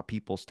talked about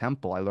People's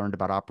Temple. I learned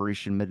about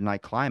Operation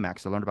Midnight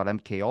Climax. I learned about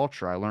MK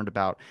Ultra. I learned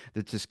about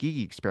the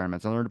Tuskegee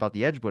experiments. I learned about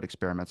the Edgewood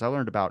experiments. I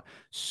learned about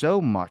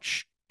so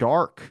much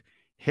dark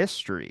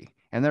history.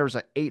 And there was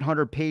an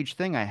 800-page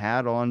thing I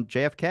had on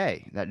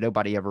JFK that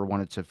nobody ever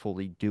wanted to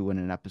fully do in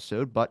an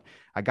episode, but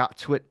I got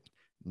to it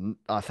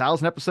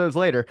 1,000 episodes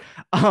later.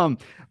 Um,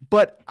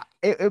 but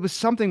it was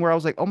something where I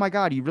was like, oh my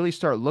God, you really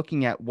start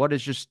looking at what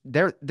is just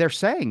they're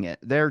saying it.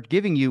 They're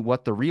giving you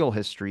what the real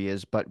history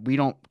is, but we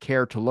don't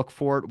care to look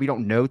for it. We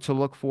don't know to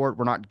look for it.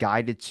 We're not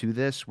guided to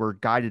this. We're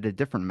guided a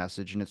different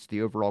message, and it's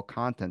the overall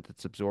content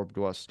that's absorbed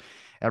to us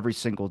every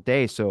single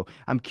day. So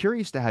I'm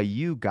curious to how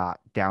you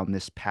got down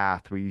this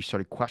path where you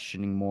started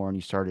questioning more and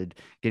you started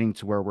getting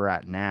to where we're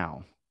at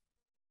now.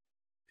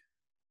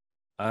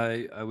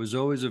 I was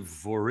always a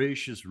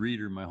voracious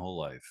reader my whole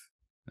life.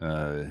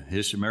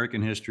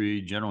 American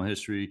history, general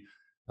history,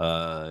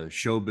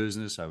 show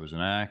business. I was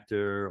an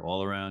actor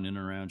all around, in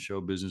and around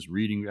show business,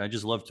 reading. I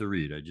just love to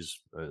read.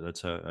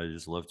 That's how I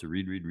just love to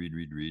read, read, read,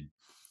 read, read.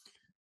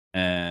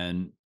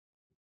 And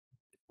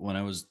when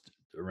I was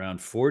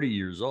around 40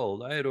 years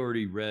old, I had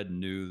already read and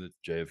knew that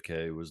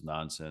JFK was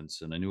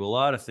nonsense. And I knew a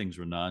lot of things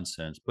were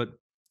nonsense, but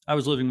I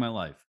was living my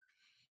life.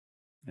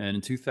 And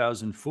in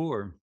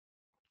 2004,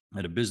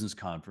 at a business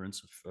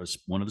conference,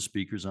 one of the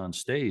speakers on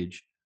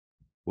stage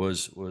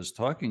was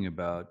talking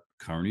about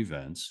current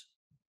events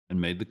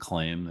and made the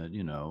claim that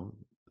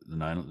the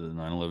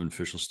 9/11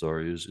 official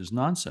story is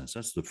nonsense.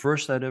 That's the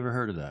first I'd ever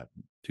heard of that.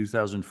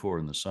 2004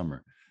 in the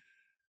summer.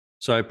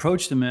 So I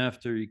approached him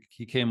after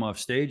he came off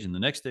stage, and the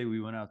next day we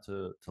went out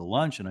to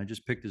lunch, and I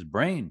just picked his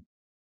brain.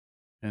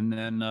 And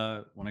then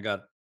when I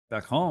got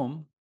back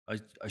home,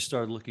 I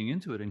started looking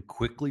into it and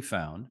quickly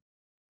found,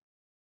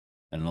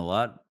 and a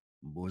lot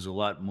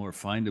more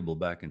findable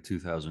back in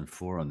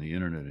 2004 on the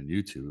internet and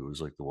YouTube. It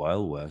was like the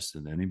Wild West,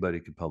 and anybody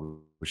could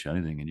publish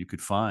anything, and you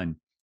could find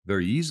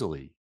very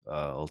easily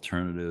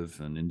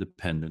alternative and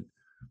independent.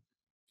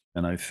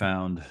 And I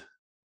found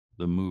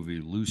the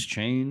movie Loose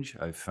Change.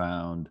 I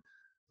found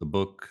the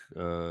book,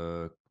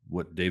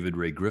 what David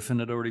Ray Griffin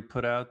had already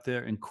put out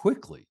there, and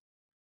quickly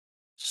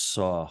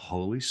saw,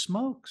 holy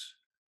smokes.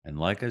 And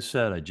like I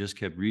said, I just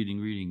kept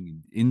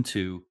reading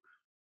into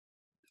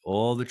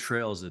all the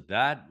trails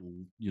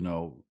you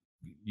know,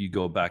 you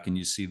go back and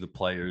you see the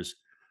players.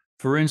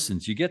 For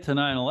instance, you get to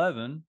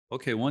 9/11.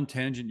 Okay, one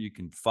tangent you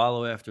can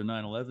follow after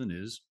 9/11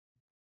 is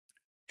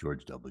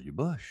George W.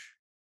 Bush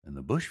and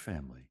the Bush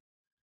family.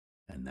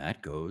 And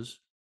that goes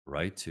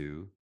right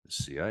to the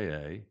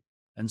CIA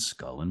and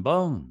Skull and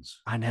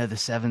Bones. I know the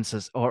Seven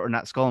says, or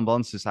not Skull and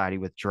Bones Society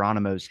with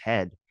Geronimo's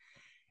head,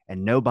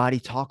 and nobody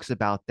talks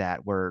about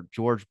that. Where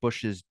George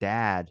Bush's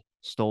dad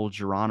stole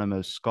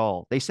Geronimo's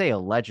skull. They say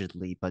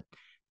allegedly, but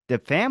the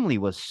family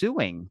was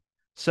suing.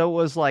 So it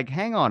was like,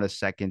 hang on a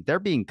second, they're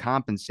being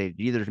compensated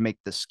either to make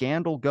the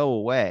scandal go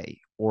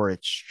away or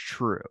it's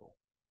true.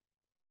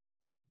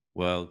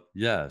 Well,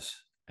 yes.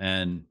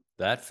 And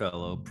that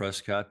fellow,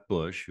 Prescott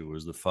Bush, who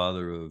was the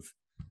father of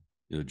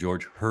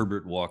George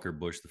Herbert Walker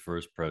Bush, the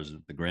first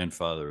president, the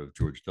grandfather of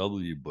George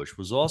W. Bush,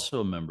 was also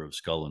a member of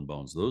Skull and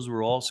Bones. Those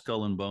were all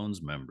Skull and Bones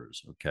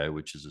members, okay,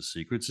 which is a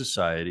secret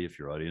society. If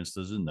your audience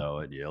doesn't know,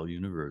 at Yale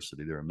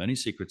University, there are many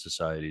secret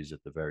societies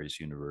at the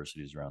various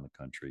universities around the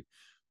country,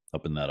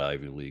 up in that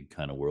Ivy League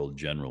kind of world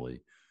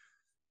generally.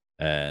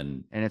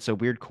 And And it's a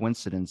weird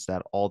coincidence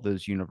that all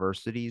those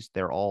universities,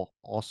 they're all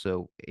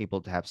also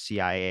able to have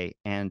CIA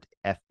and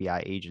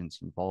FBI agents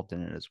involved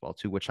in it as well,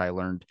 too, which I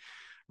learned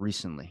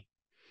recently.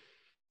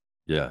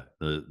 yeah,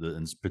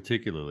 and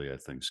particularly, I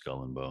think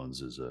Skull and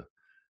Bones is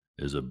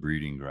a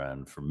breeding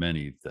ground for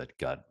many that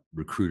got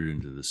recruited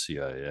into the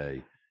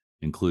CIA,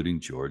 including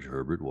George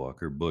Herbert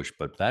Walker Bush.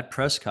 But that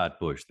Prescott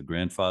Bush, the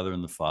grandfather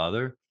and the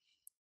father,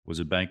 was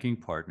a banking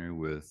partner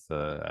with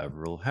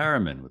Averell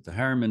Harriman, with the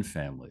Harriman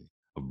family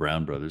of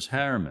Brown Brothers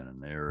Harriman.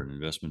 And they're an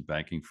investment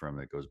banking firm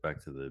that goes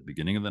back to the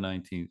beginning of the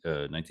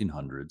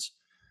 1900s.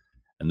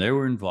 And they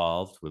were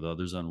involved with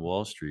others on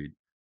Wall Street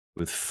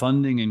with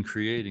funding and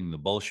creating the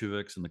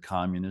Bolsheviks and the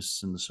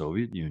communists in the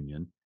Soviet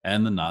Union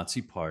and the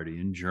Nazi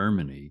Party in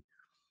Germany.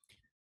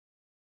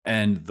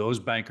 And those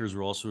bankers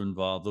were also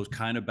involved, those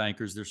kind of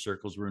bankers, their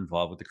circles were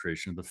involved with the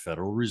creation of the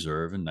Federal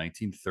Reserve in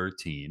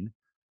 1913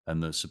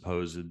 and the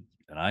supposed,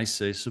 and I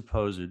say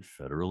supposed,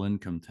 federal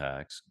income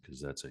tax,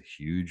 because that's a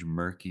huge,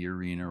 murky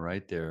arena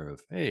right there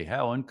of, hey,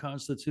 how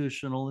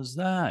unconstitutional is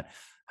that?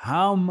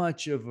 How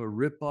much of a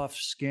ripoff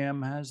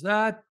scam has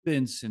that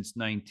been since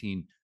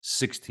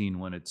 1916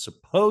 when it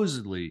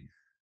supposedly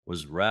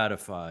was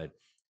ratified?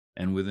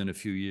 And within a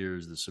few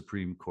years, the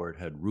Supreme Court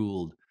had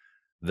ruled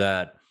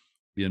that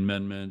the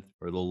amendment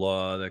or the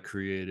law that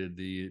created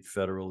the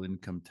federal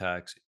income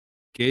tax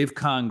gave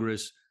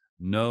Congress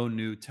no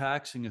new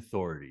taxing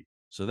authority.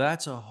 So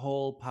that's a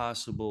whole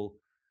possible,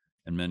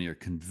 and many are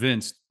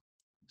convinced,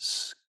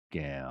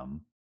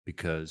 scam,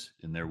 because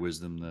in their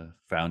wisdom, the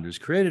founders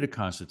created a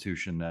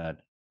constitution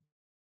that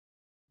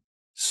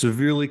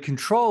severely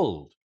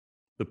controlled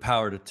the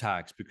power to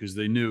tax because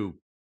they knew,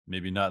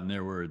 maybe not in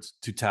their words,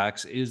 to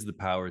tax is the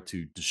power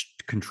to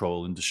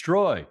control and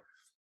destroy.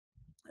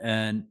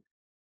 And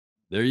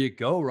there you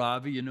go,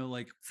 Ravi.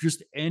 Like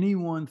just any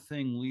one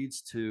thing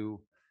leads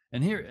to,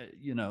 and here,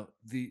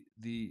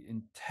 the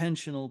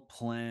intentional,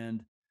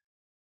 planned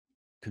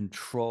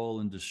control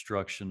and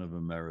destruction of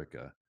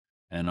America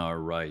and our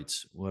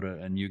rights.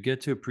 And you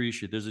get to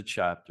appreciate. There's a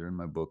chapter in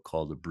my book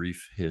called "A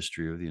Brief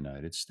History of the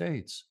United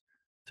States"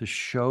 to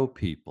show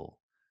people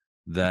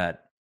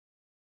that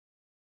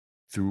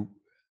through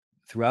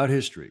throughout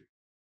history,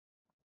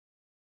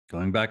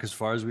 going back as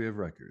far as we have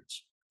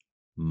records,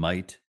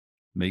 might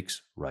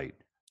makes right.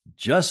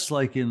 Just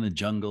like in the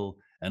jungle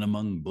and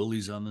among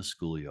bullies on the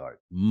schoolyard,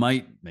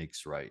 might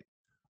makes right.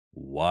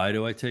 Why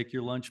do I take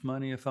your lunch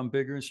money if I'm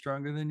bigger and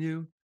stronger than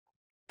you?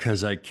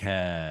 Because I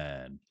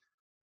can.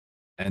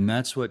 And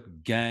that's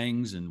what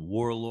gangs and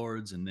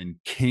warlords and then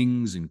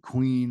kings and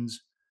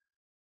queens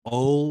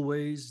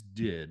always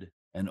did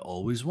and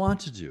always want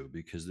to do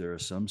because there are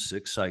some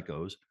sick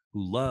psychos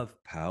who love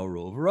power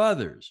over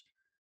others.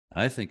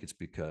 I think it's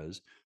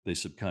because they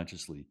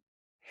subconsciously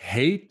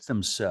hate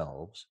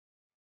themselves,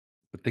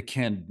 but they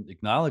can't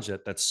acknowledge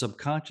that that's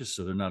subconscious,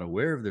 so they're not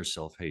aware of their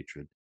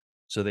self-hatred.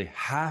 So they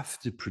have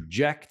to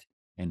project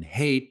and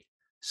hate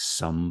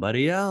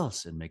somebody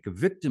else and make a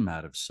victim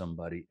out of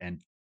somebody and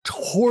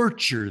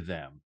torture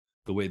them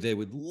the way they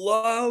would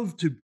love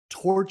to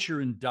torture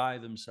and die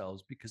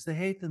themselves because they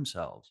hate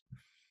themselves.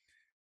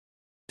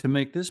 To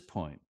make this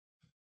point,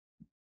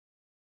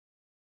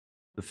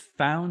 the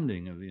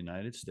founding of the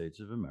United States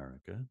of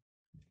America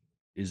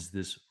is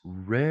this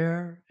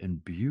rare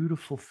and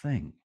beautiful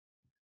thing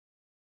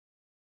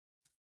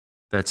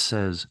that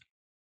says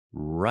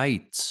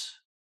rights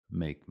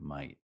make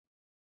might.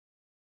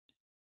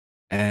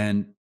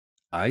 And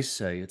I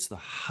say it's the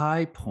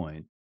high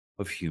point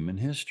of human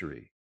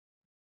history.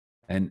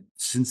 And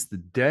since the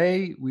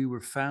day we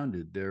were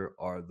founded, there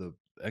are the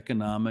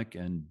economic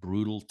and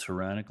brutal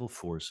tyrannical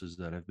forces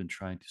that have been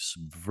trying to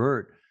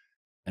subvert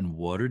and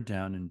water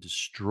down and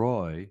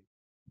destroy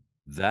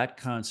that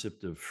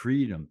concept of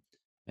freedom.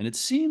 And it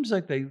seems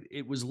like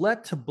it was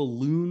let to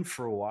balloon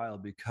for a while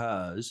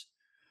because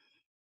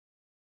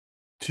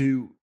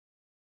to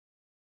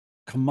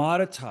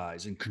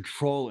commoditize and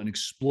control and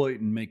exploit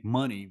and make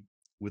money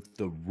with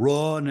the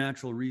raw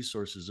natural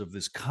resources of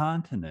this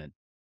continent,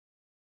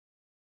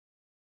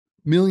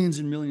 millions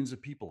and millions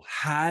of people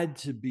had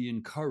to be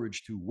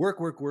encouraged to work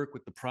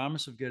with the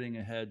promise of getting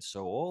ahead.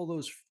 So all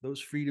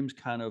those freedoms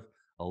kind of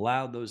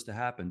allowed those to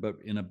happen. But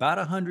in about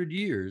 100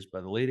 years,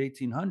 by the late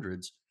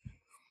 1800s,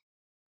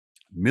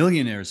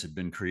 millionaires had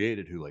been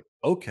created who like,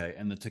 okay,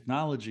 and the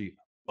technology,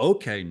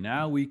 okay,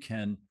 now we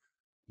can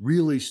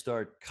really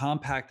start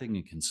compacting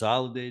and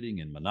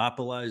consolidating and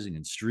monopolizing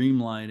and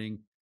streamlining.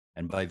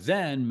 And by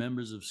then,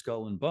 members of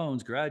Skull and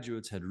Bones,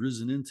 graduates, had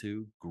risen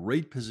into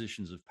great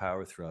positions of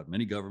power throughout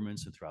many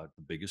governments and throughout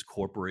the biggest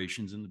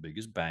corporations and the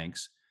biggest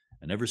banks.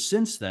 And ever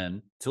since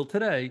then, till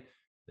today,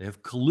 they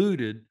have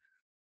colluded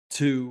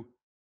to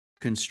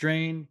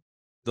constrain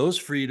those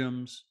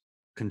freedoms,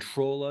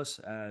 control us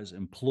as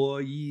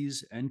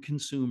employees and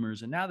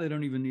consumers. And now they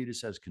don't even need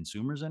us as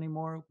consumers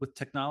anymore with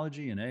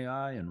technology and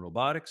AI and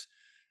robotics.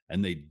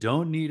 And they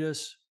don't need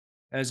us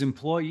as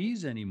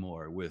employees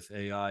anymore with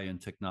AI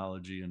and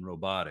technology and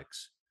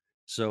robotics.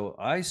 So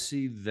I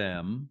see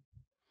them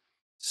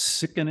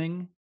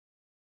sickening,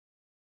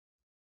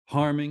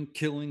 harming,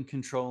 killing,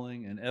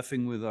 controlling, and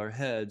effing with our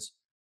heads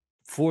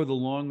for the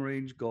long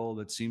range goal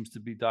that seems to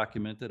be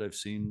documented. I've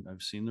seen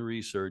the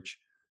research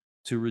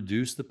to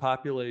reduce the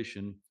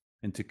population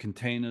and to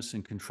contain us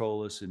and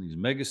control us in these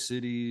mega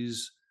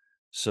cities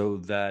so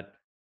that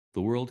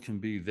the world can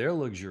be their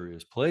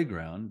luxurious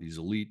playground, these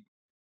elite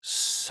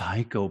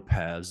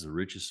psychopaths, the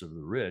richest of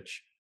the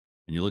rich.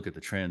 And you look at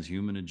the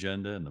transhuman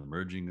agenda and the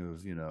merging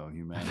of,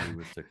 humanity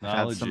with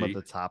I've had some of technology.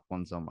 the top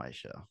ones on my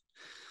show.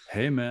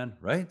 Hey man,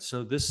 right?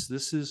 So this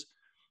is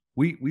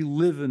we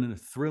live in a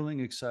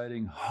thrilling,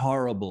 exciting,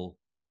 horrible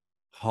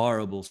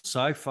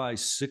sci-fi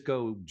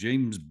sicko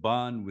James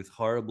Bond with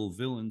horrible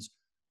villains.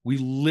 We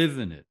live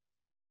in it.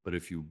 But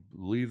if you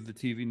believe the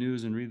TV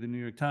news and read the New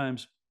York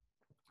Times,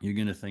 you're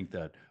going to think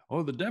that,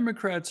 oh, the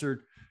Democrats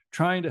are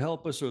trying to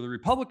help us or the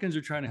Republicans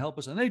are trying to help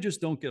us and they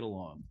just don't get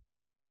along.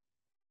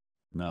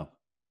 No,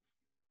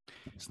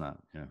 it's not.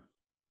 Yeah.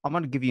 I'm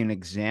going to give you an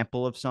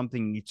example of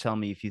something. You tell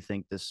me if you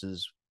think this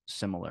is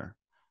similar.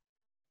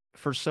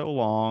 For so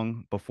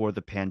long before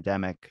the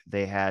pandemic,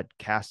 they had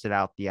casted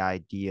out the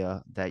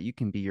idea that you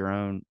can be your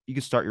own, you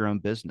can start your own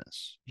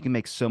business. You can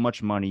make so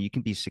much money. You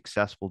can be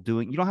successful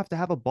doing, you don't have to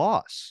have a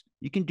boss.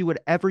 You can do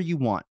whatever you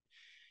want.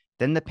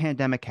 Then the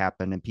pandemic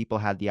happened and people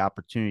had the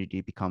opportunity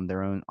to become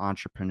their own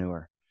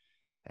entrepreneur.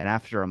 And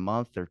after a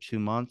month or 2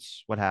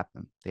 months, what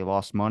happened? They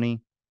lost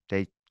money.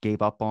 They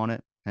gave up on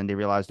it and they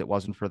realized it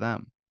wasn't for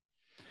them.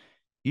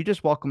 You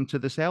just welcome to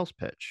the sales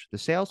pitch. The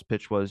sales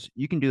pitch was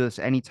you can do this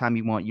anytime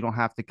you want. You don't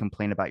have to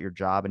complain about your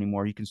job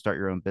anymore. You can start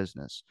your own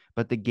business.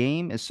 But the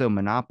game is so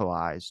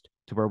monopolized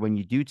to where when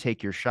you do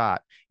take your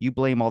shot, you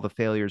blame all the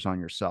failures on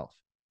yourself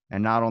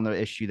and not on the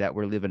issue that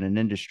we're living in an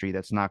industry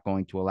that's not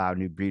going to allow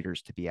new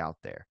breeders to be out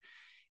there.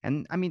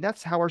 And I mean,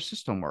 that's how our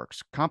system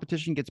works.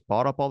 Competition gets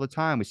bought up all the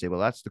time. We say, well,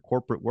 that's the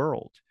corporate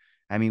world.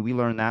 I mean, we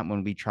learn that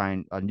when we try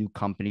and a new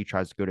company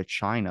tries to go to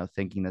China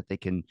thinking that they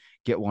can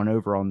get one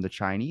over on the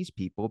Chinese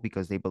people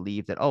because they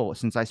believe that, oh,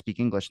 since I speak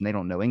English and they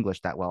don't know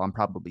English that well, I'm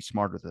probably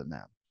smarter than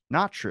them.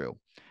 Not true.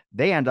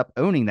 They end up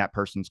owning that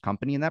person's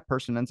company and that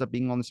person ends up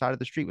being on the side of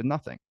the street with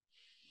nothing.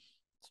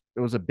 It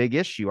was a big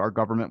issue our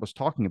government was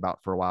talking about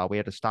for a while. We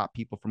had to stop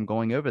people from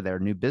going over there,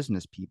 new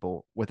business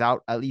people,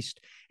 without at least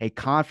a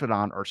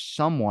confidant or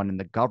someone in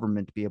the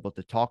government to be able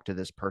to talk to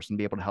this person,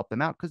 be able to help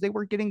them out because they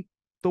were getting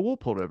the wool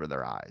pulled over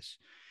their eyes.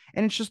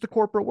 And it's just the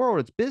corporate world,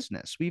 it's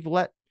business.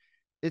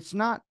 It's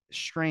not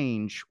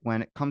strange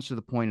when it comes to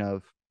the point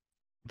of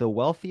the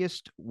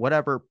wealthiest,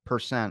 whatever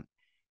percent,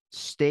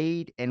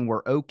 stayed and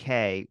were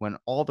okay when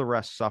all the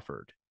rest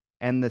suffered.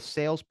 And the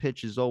sales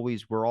pitch is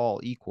always we're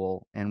all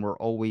equal and we're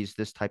always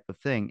this type of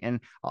thing. And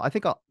I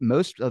think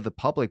most of the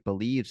public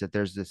believes that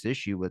there's this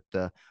issue with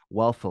the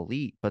wealth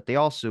elite, but they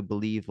also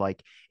believe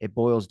like it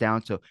boils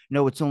down to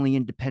no, it's only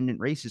independent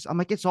races. I'm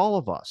like, it's all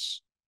of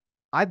us.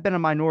 I've been a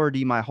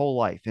minority my whole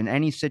life in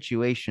any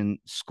situation,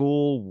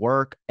 school,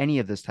 work, any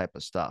of this type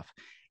of stuff,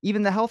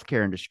 even the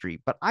healthcare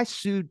industry. But I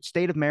sued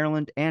state of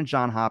Maryland and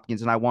John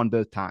Hopkins and I won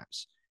both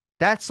times.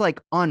 That's like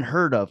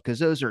unheard of because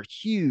those are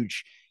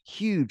huge,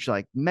 huge,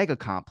 like mega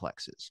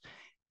complexes.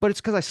 But it's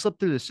because I slipped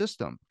through the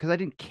system because I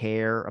didn't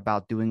care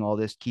about doing all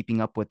this, keeping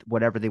up with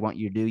whatever they want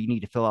you to do. You need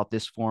to fill out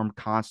this form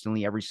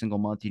constantly every single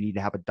month. You need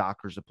to have a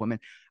doctor's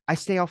appointment. I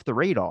stay off the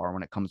radar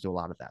when it comes to a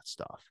lot of that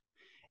stuff.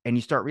 And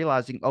you start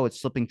realizing, oh,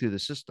 it's slipping through the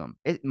system.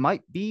 It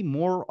might be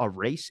more a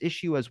race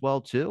issue as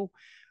well, too.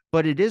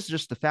 But it is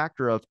just the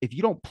factor of if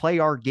you don't play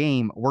our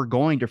game, we're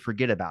going to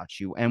forget about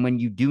you. And when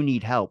you do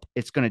need help,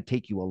 it's going to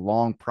take you a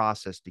long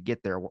process to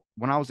get there.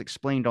 When I was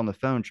explained on the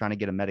phone trying to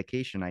get a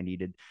medication I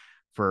needed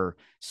for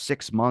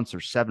 6 months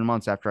or 7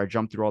 months after I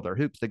jumped through all their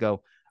hoops, they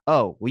go,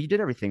 oh, well, you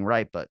did everything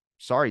right, but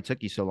sorry it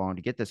took you so long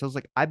to get this. I was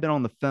like, I've been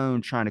on the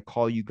phone trying to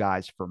call you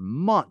guys for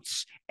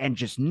months and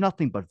just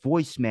nothing but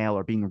voicemail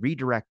or being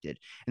redirected.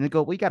 And they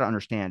go, we got to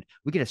understand,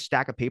 we get a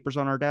stack of papers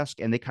on our desk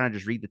and they kind of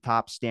just read the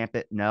top, stamp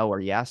it, no or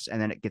yes,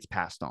 and then it gets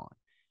passed on.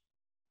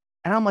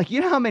 And I'm like,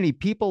 you know how many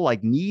people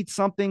like need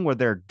something where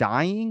they're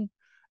dying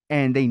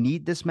and they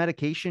need this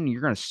medication?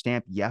 You're going to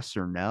stamp yes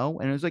or no.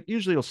 And it was like,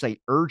 usually it'll say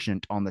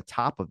urgent on the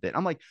top of it.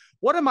 I'm like,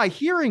 what am I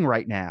hearing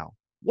right now?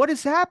 What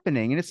is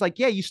happening? And it's like,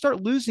 yeah, you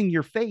start losing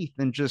your faith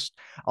in just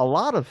a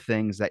lot of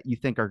things that you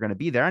think are going to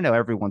be there. I know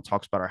everyone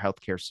talks about our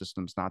healthcare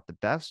system's not the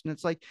best. And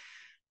it's like,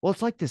 well,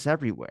 it's like this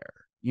everywhere.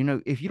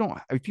 If you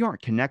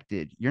aren't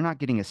connected, you're not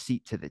getting a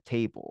seat to the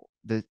table.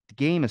 The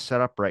game is set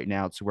up right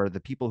now to where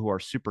the people who are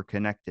super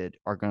connected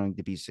are going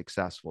to be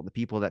successful. The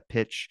people that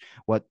pitch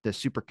what the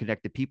super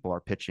connected people are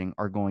pitching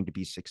are going to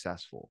be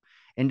successful.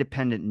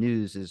 Independent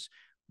news has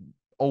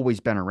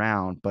always been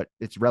around, but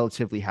it's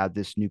relatively had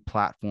this new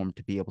platform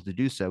to be able to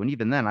do so. And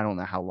even then, I don't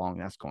know how long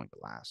that's going to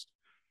last.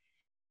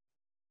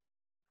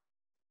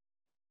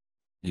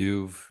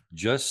 You've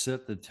just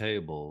set the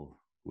table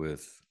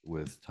with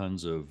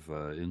tons of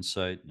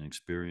insight and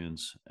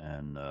experience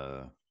and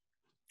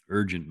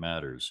urgent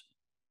matters.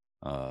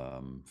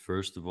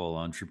 First of all,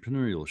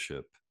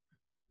 entrepreneurship.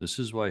 This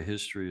is why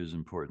history is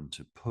important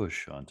to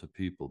push onto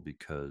people,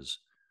 because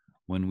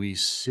when we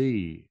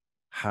see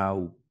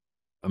how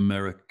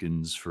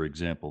Americans, for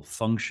example,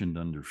 functioned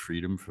under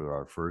freedom for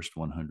our first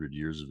 100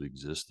 years of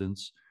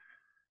existence,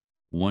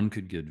 one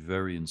could get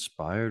very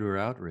inspired or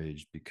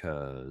outraged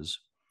because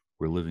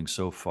we're living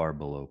so far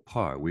below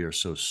par. We are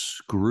so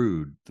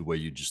screwed the way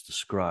you just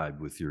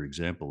described with your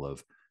example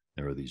of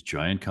there are these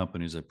giant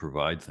companies that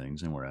provide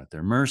things and we're at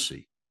their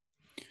mercy.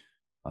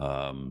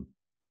 Um,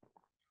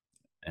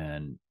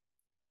 and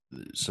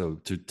so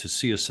to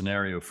see a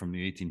scenario from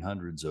the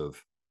 1800s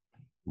of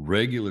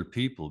regular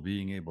people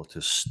being able to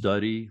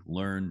study,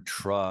 learn,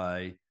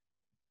 try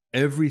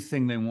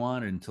everything they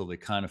wanted until they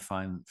kind of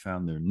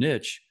found their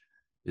niche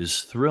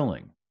is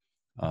thrilling.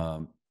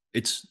 Um,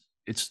 it's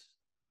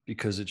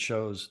because it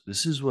shows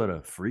this is what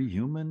a free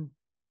human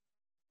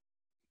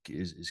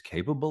is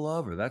capable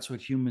of, or that's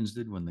what humans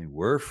did when they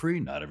were free.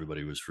 Not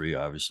everybody was free,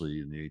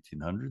 obviously, in the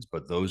 1800s,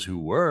 but those who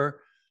were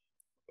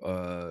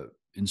uh,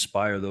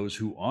 inspire those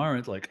who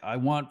aren't. Like, I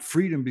want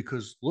freedom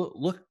because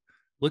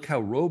look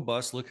how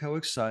robust, look how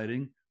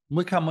exciting,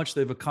 look how much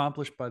they've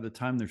accomplished by the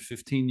time they're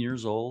 15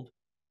 years old.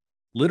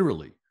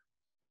 Literally,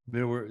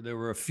 there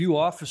were a few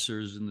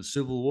officers in the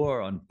Civil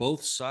War on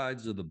both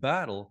sides of the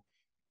battle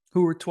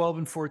who were 12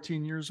 and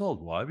 14 years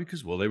old. Why?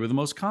 Because, well, they were the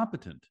most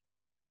competent.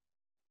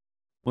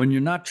 When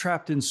you're not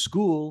trapped in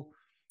school,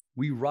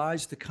 we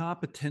rise to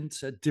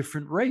competence at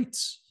different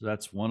rates.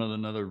 That's one of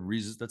another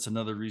reasons. That's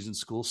another reason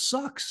school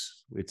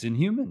sucks. It's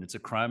inhuman. It's a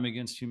crime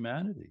against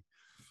humanity.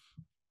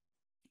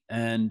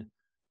 And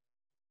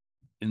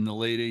in the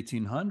late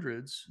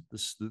 1800s,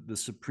 the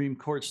Supreme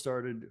Court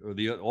started, or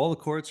all the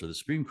courts, or the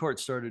Supreme Court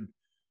started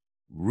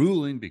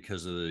ruling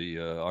because of the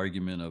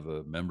argument of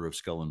a member of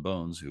Skull and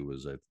Bones, who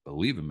was, I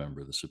believe, a member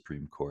of the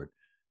Supreme Court,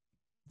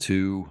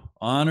 to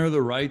honor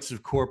the rights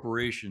of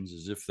corporations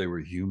as if they were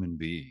human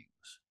beings.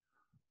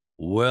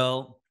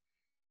 Well,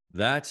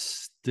 that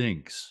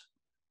stinks.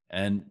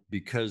 And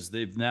because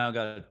they've now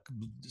got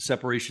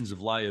separations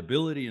of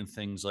liability and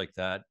things like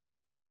that,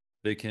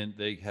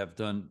 they have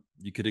done,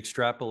 you could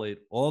extrapolate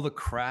all the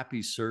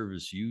crappy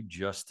service you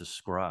just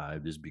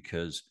described is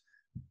because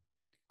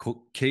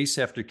case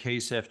after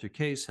case after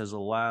case has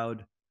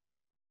allowed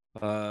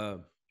uh,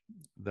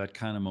 that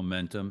kind of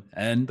momentum,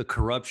 and the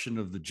corruption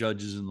of the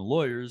judges and the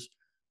lawyers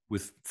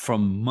with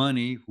from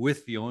money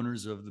with the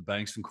owners of the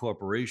banks and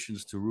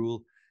corporations to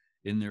rule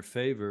in their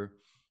favor.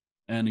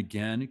 And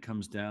again, it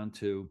comes down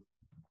to,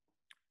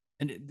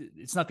 and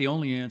it's not the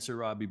only answer,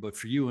 Robbie, but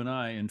for you and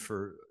I and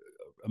for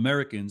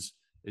Americans,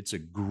 it's a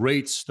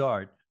great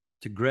start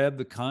to grab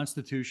the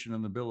Constitution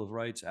and the Bill of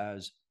Rights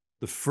as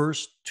the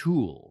first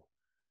tool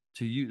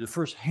to use, the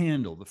first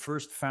handle, the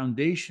first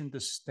foundation to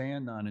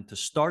stand on and to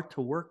start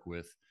to work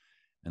with,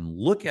 and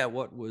look at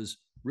what was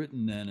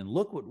written then and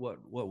look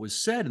what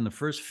was said in the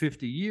first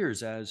 50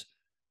 years as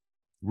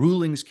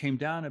rulings came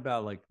down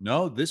about, like,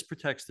 no, this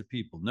protects the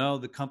people, no,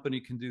 the company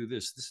can do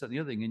this and the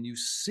other thing. And you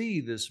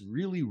see this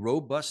really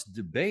robust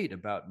debate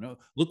about, no,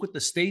 look what the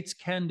states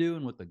can do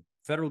and what the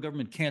federal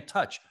government can't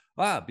touch,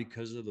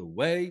 because of the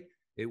way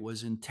it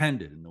was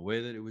intended and the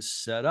way that it was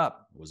set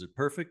up. Was it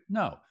perfect?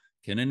 No.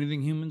 Can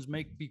anything humans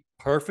make be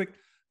perfect?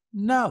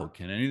 No.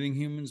 Can anything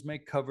humans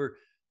make cover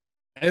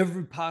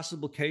every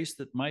possible case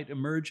that might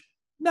emerge?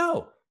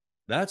 No.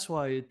 That's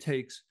why it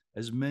takes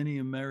as many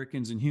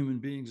Americans and human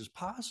beings as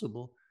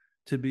possible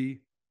to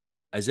be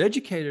as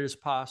educated as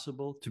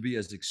possible, to be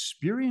as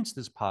experienced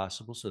as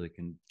possible so they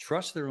can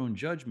trust their own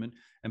judgment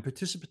and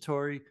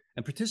participate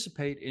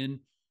in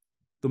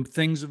the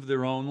things of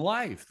their own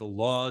life, the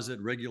laws that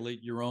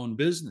regulate your own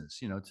business,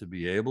 to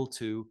be able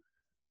to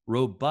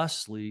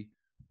robustly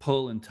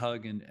pull and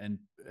tug and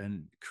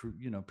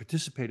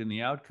participate in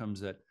the outcomes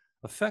that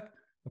affect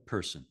a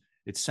person.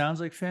 It sounds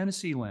like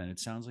fantasy land. It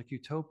sounds like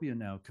utopia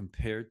now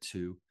compared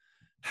to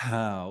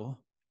how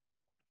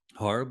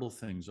horrible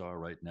things are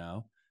right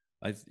now.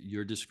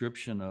 Your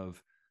description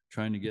of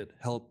trying to get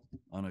help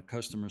on a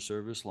customer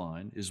service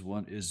line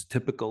is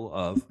typical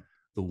of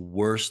the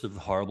worst of the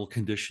horrible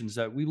conditions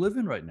that we live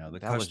in right now. The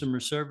That was customer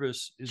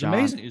service is John.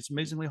 amazing. It's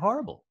amazingly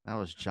horrible. That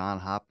was John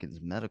Hopkins'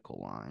 medical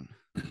line.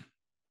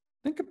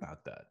 Think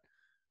about that.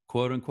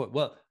 Quote unquote.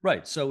 Well,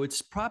 right. So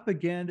it's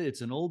propaganda.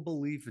 It's an old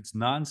belief. It's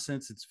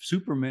nonsense. It's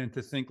Superman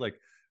to think like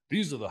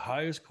these are the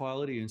highest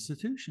quality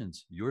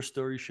institutions. Your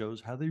story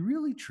shows how they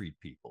really treat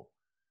people.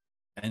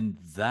 And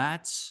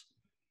that's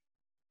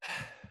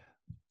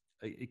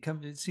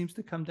it seems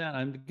to come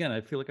down.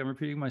 I feel like I'm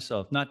repeating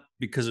myself, not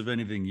because of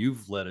anything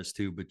you've led us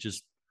to, but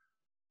just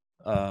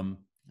um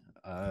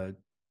uh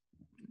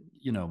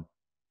you know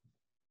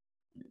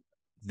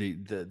the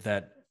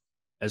that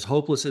as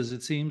hopeless as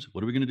it seems,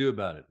 what are we going to do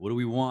about it? What do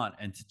we want?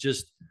 And to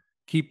just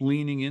keep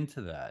leaning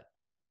into that,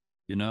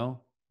 you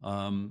know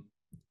um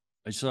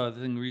I saw a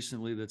thing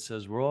recently that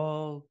says we're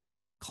all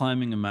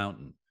climbing a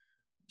mountain.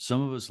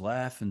 Some of us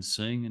laugh and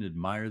sing and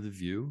admire the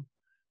view.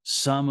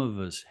 Some of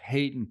us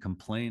hate and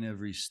complain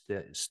every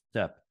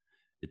step.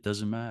 It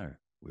doesn't matter.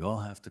 We all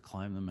have to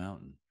climb the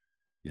mountain,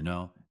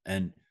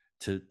 and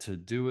to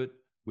do it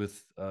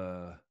with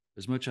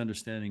as much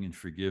understanding and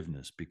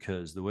forgiveness,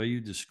 because the way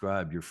you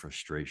described your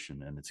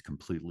frustration, and it's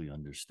completely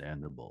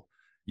understandable.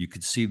 You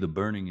could see the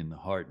burning in the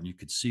heart, and you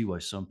could see why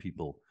some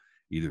people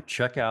either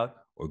check out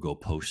or go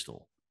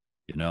postal,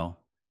 you know,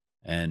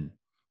 and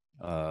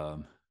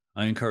um,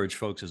 I encourage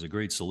folks as a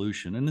great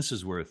solution, and this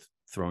is worth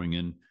throwing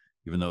in,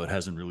 even though it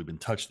hasn't really been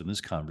touched in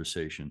this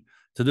conversation,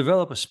 to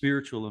develop a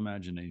spiritual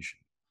imagination,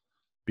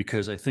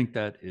 because I think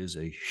that is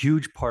a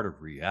huge part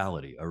of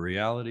reality, a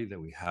reality that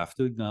we have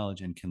to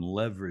acknowledge and can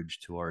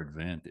leverage to our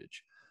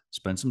advantage.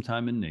 Spend some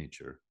time in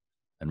nature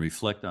and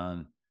reflect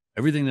on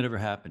everything that ever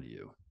happened to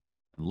you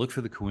and look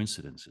for the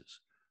coincidences.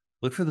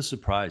 Look for the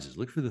surprises.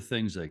 Look for the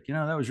things like,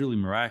 that was really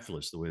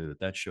miraculous the way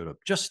that showed up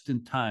just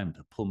in time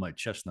to pull my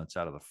chestnuts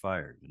out of the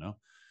fire.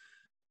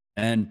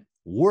 And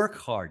work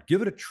hard,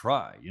 give it a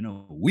try,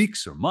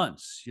 weeks or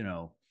months.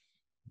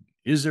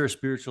 Is there a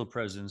spiritual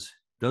presence?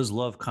 Does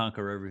love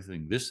conquer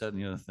everything? This, that,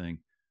 and the other thing.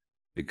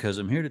 Because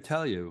I'm here to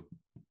tell you,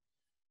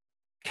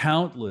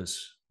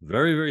 countless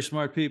very, very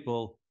smart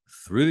people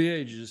through the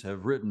ages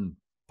have written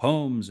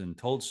poems and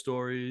told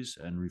stories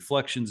and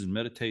reflections and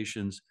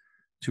meditations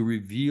to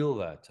reveal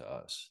that to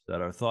us,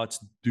 that our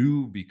thoughts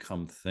do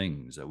become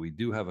things, that we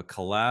do have a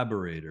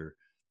collaborator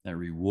that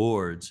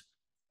rewards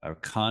our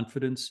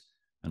confidence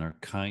and our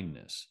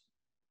kindness.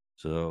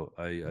 So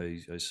I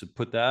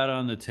put that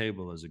on the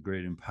table as a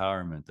great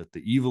empowerment, that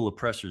the evil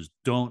oppressors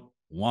don't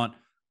want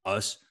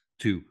us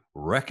to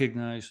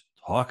recognize,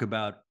 talk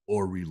about,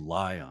 or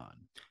rely on.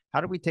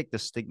 How do we take the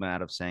stigma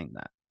out of saying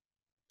that?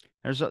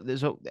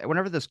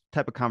 Whenever this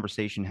type of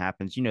conversation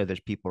happens, there's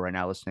people right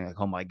now listening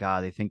like, oh my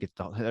God, they think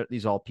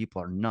these all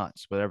people are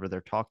nuts, whatever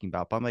they're talking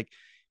about. But I'm like,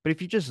 but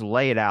if you just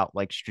lay it out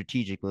like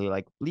strategically,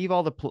 like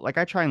like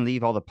I try and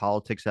leave all the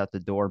politics at the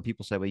door, and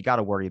people say, well, you got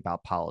to worry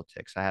about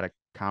politics. I had a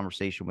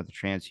conversation with a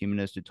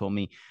transhumanist who told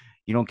me,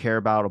 you don't care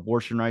about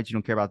abortion rights, you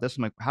don't care about this.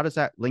 I'm like, how does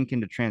that link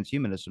into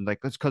transhumanism? Like,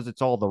 that's because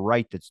it's all the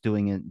right that's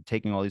doing it and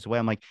taking all these away.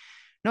 I'm like,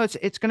 no,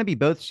 it's going to be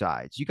both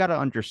sides. You got to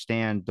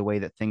understand the way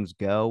that things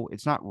go.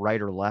 It's not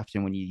right or left.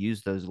 And when you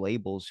use those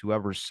labels,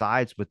 whoever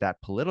sides with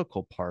that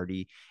political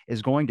party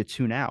is going to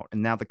tune out.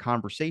 And now the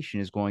conversation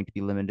is going to be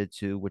limited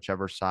to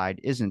whichever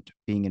side isn't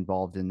being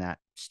involved in that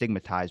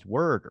stigmatized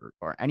word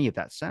or any of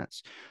that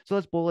sense. So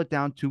let's boil it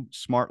down to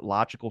smart,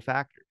 logical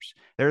factors.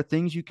 There are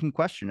things you can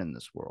question in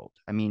this world.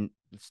 I mean,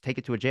 let's take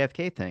it to a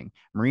JFK thing.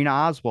 Marina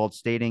Oswald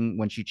stating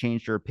when she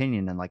changed her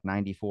opinion in like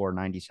 94,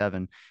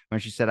 97, when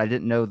she said, I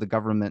didn't know the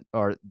government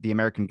or the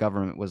American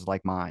government was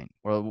like mine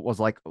or was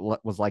like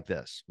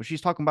this. Well, she's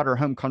talking about her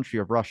home country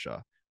of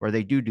Russia, where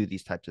they do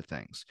these types of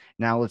things.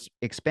 Now let's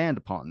expand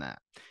upon that.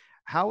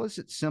 How is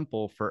it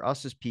simple for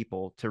us as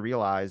people to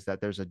realize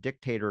that there's a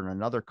dictator in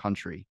another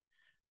country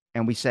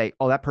and we say,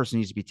 oh, that person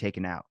needs to be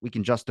taken out? We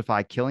can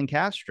justify killing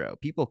Castro.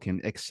 People can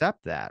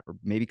accept that, or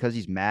maybe because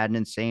he's mad and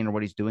insane or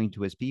what he's doing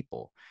to his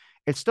people.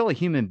 It's still a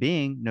human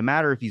being, no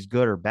matter if he's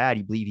good or bad.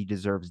 You believe he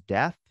deserves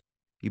death?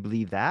 You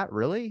believe that?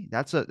 Really?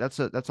 That's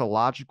a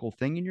logical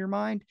thing in your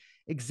mind?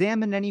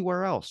 Examine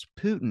anywhere else.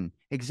 Putin.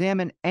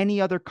 Examine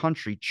any other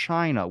country,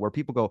 China, where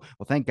people go,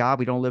 well, thank God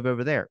we don't live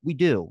over there. We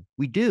do.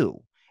 We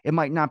do. It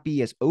might not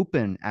be as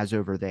open as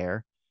over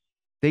there,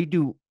 They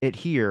do it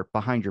here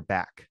behind your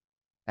back.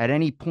 At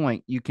any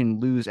point, you can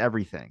lose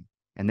everything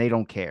and they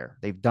don't care.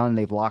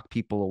 They've locked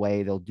people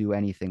away. They'll do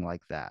anything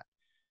like that.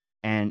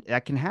 And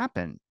that can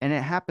happen. And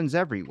it happens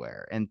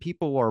everywhere. And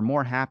people are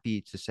more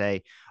happy to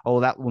say,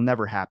 oh, that will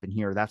never happen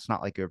here. That's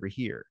not like over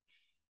here.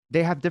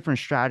 They have different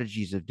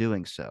strategies of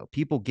doing so.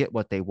 People get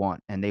what they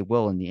want and they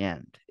will in the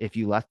end if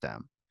you let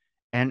them.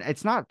 And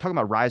it's not talking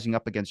about rising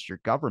up against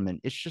your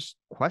government, it's just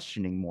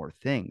questioning more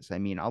things. I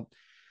mean, I'll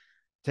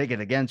take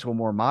it again to a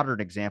more modern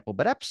example,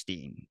 but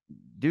Epstein,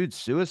 dude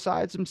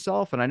suicides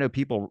himself. And I know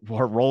people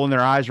are rolling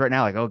their eyes right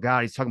now, like, oh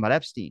God, he's talking about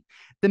Epstein.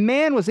 The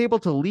man was able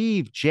to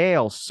leave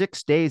jail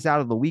 6 days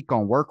out of the week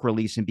on work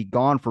release and be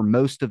gone for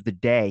most of the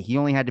day. He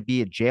only had to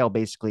be at jail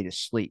basically to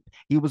sleep.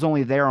 He was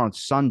only there on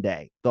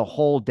Sunday. The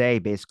whole day,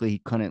 basically,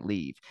 he couldn't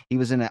leave. He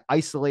was in an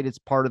isolated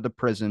part of the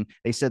prison.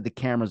 They said the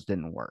cameras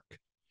didn't work.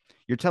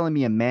 You're telling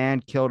me a man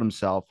killed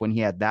himself when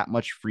he had that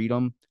much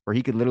freedom where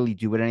he could literally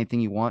do what anything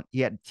he want. He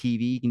had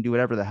TV, he can do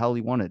whatever the hell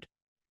he wanted.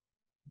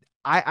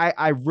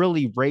 I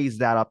really raise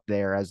that up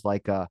there as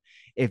like a,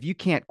 if you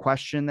can't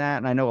question that,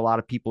 and I know a lot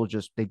of people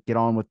just they get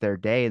on with their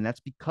day, and that's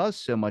because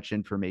so much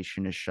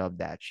information is shoved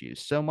at you.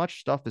 So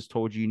much stuff is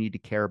told you need to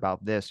care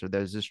about this, or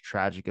there's this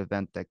tragic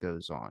event that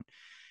goes on.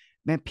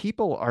 Man,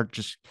 people are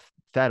just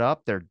fed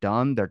up, they're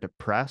done, they're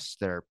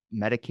depressed, they're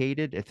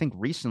medicated. I think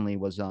recently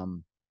was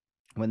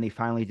when they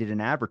finally did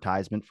an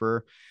advertisement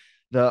for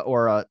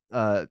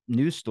a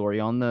news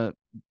story on the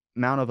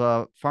amount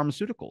of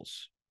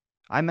pharmaceuticals.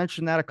 I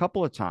mentioned that a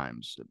couple of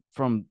times.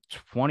 From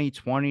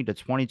 2020 to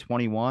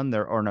 2021,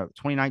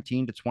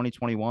 2019 to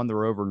 2021, there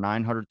were over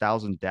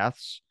 900,000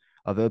 deaths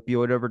of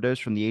opioid overdose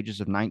from the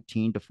ages of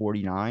 19 to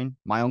 49.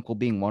 My uncle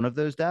being one of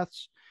those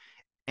deaths,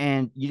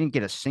 and you didn't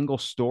get a single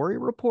story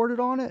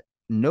reported on it.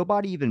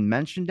 Nobody even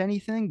mentioned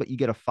anything, but you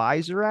get a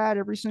Pfizer ad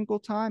every single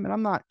time. And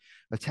I'm not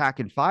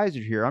attacking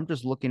Pfizer here. I'm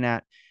just looking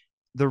at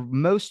the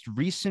most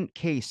recent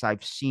case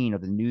I've seen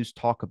of the news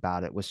talk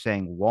about it was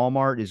saying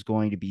Walmart is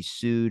going to be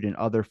sued and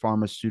other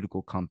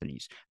pharmaceutical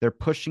companies. They're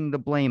pushing the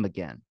blame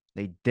again.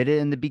 They did it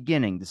in the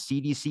beginning. The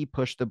CDC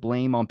pushed the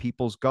blame on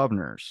people's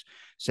governors,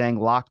 saying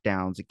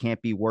lockdowns, it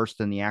can't be worse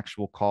than the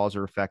actual cause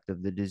or effect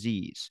of the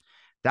disease.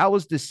 That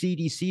was the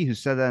CDC who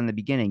said that in the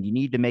beginning. You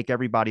need to make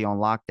everybody on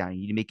lockdown.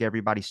 You need to make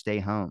everybody stay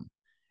home.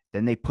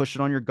 Then they push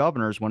it on your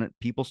governors when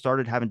people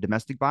started having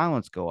domestic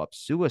violence go up,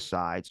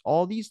 suicides,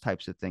 all these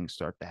types of things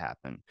start to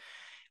happen.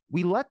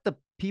 We let the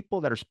people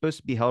that are supposed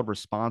to be held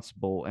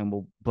responsible and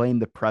will blame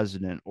the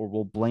president or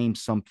will blame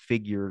some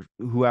figure,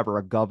 whoever,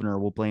 a governor,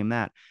 will blame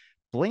that.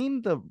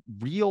 Blame the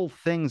real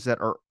things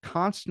that are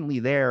constantly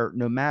there,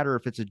 no matter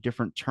if it's a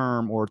different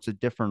term or it's a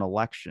different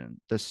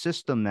election. The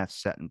system that's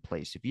set in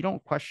place. If you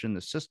don't question the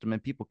system,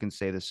 and people can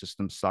say the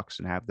system sucks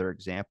and have their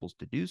examples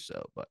to do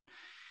so, but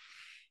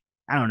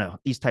I don't know,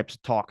 these types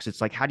of talks.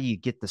 It's like, how do you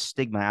get the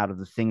stigma out of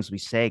the things we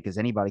say? Because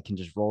anybody can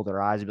just roll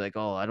their eyes and be like,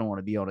 oh, I don't want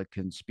to be on a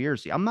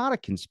conspiracy. I'm not a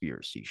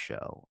conspiracy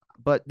show,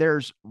 but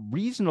there's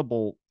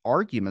reasonable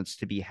arguments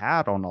to be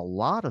had on a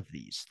lot of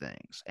these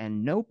things.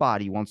 And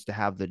nobody wants to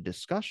have the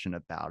discussion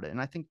about it.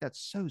 And I think that's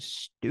so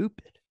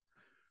stupid.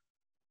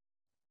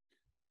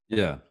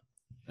 Yeah.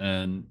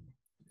 And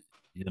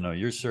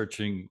you're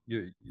searching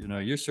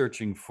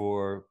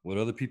for what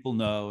other people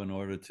know in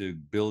order to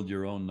build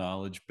your own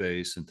knowledge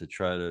base and to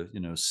try to,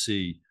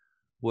 see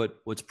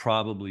what's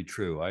probably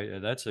true.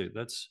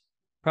 That's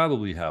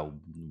probably how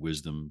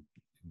wisdom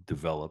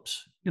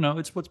develops.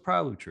 It's what's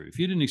probably true. If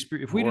we Or a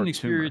didn't tumor.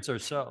 experience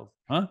ourselves,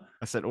 huh?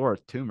 I said, or a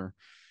tumor.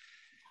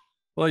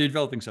 Well, you're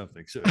developing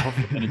something. So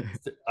hopefully,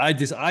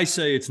 I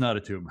say it's not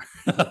a tumor.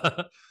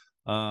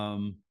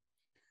 um,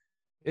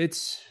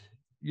 it's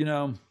you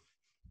know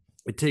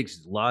it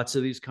takes lots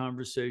of these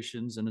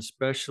conversations, and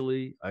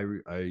especially I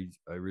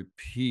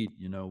repeat,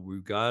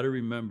 we've got to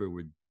remember,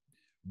 we're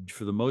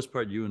for the most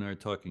part, you and I are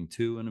talking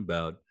to and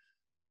about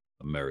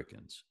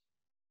Americans,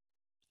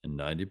 and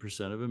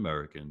 90% of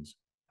Americans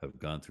have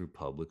gone through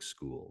public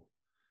school,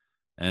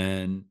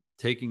 and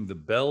taking the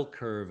bell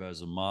curve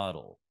as a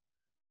model,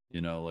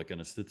 like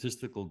in a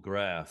statistical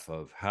graph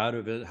of how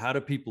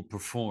do people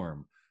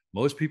perform.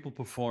 Most people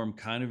perform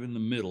kind of in the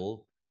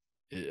middle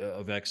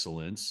of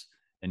excellence,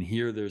 and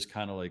here there's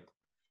kind of like,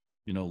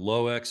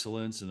 low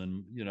excellence, and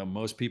then,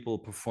 most people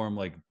perform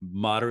like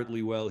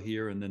moderately well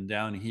here, and then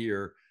down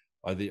here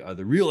are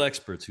the real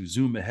experts who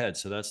zoom ahead.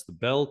 So that's the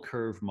bell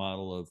curve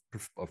model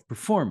of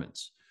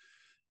performance.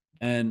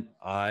 And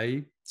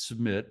I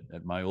submit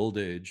at my old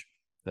age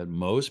that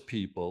most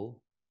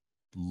people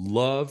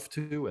love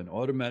to and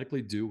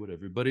automatically do what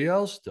everybody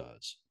else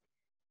does,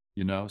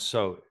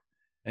 so,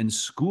 and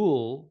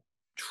school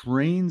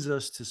trains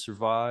us to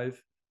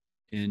survive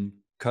in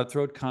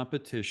cutthroat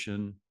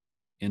competition,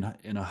 in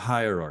a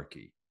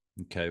hierarchy,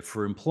 okay,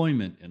 for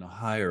employment in a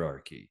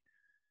hierarchy.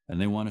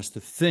 And they want us to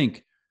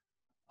think,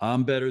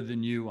 I'm better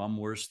than you, I'm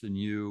worse than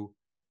you,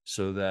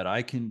 so that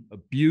I can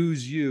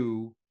abuse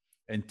you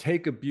and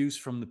take abuse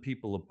from the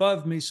people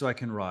above me so I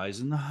can rise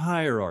in the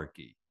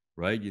hierarchy,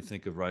 right? You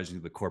think of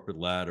rising the corporate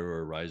ladder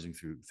or rising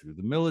through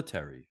the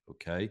military,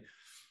 okay?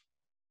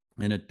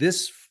 And at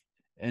this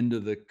end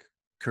of the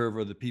curve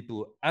are the people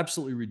who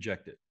absolutely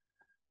reject it.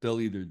 They'll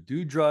either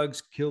do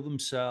drugs, kill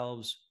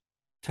themselves,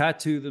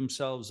 tattoo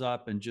themselves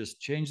up, and just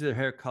change their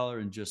hair color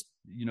and just,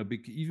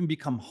 even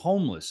become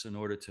homeless in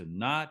order to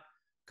not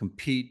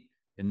compete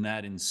in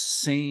that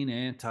insane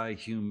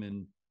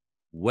anti-human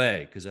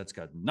way, because that's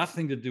got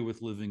nothing to do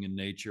with living in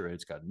nature.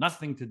 It's got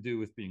nothing to do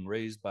with being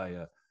raised by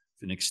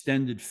an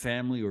extended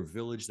family or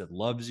village that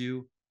loves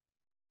you,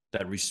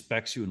 that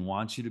respects you and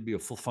wants you to be a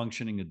full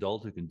functioning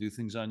adult who can do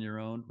things on your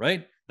own,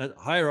 right? That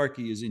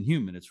hierarchy is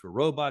inhuman. It's for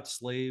robots,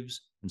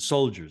 slaves, and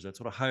soldiers. That's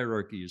what a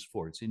hierarchy is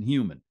for. It's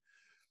inhuman.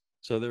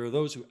 So there are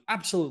those who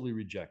absolutely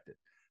reject it.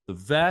 The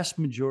vast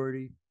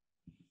majority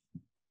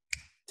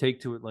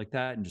take to it like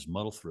that and just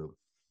muddle through.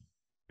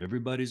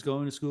 Everybody's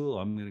going to school.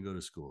 I'm going to go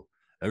to school.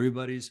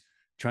 Everybody's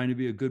trying to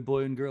be a good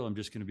boy and girl. I'm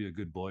just going to be a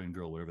good boy and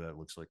girl, whatever that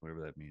looks like,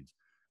 whatever that means.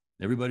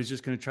 Everybody's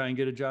just going to try and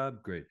get a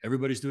job. Great.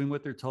 Everybody's doing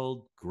what they're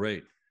told.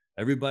 Great.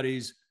 Everybody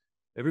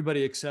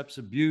accepts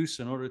abuse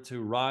in order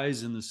to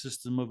rise in the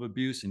system of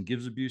abuse and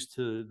gives abuse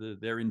to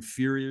their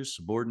inferiors,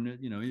 subordinate,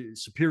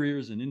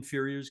 superiors and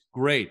inferiors.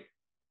 Great.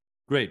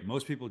 Great.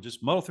 Most people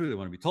just muddle through. They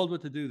want to be told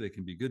what to do. They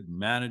can be good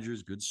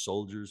managers, good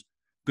soldiers,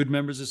 good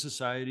members of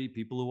society,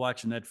 people who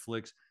watch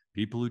Netflix,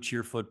 people who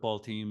cheer football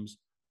teams,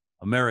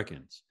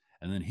 Americans.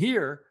 And then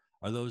here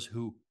are those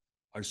who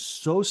are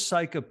so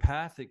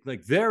psychopathic,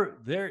 like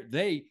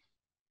they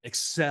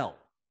excel.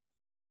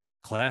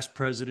 Class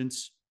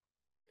presidents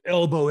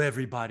elbow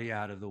everybody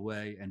out of the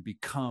way and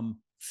become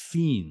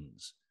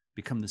fiends,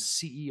 become the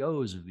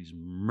CEOs of these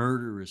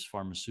murderous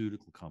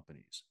pharmaceutical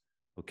companies.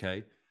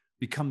 Okay,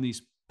 become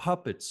these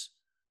puppets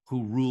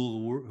who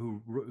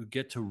who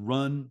get to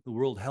run the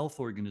World Health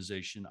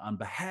Organization on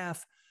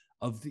behalf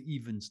of the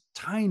even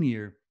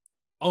tinier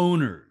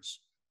owners,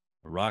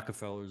 the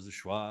Rockefellers, the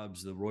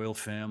Schwabs, the royal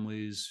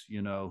families,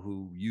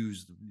 who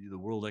use the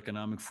World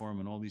Economic Forum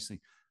and all these things,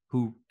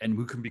 who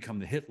can become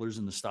the Hitlers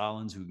and the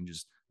Stalins, who can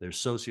just, they're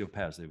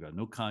sociopaths. They've got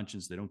no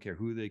conscience. They don't care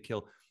who they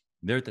kill.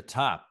 They're at the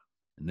top,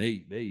 and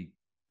they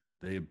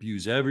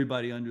abuse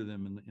everybody under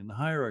them in the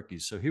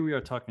hierarchies. So here we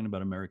are talking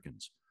about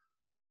Americans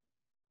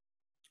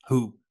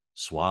who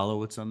swallow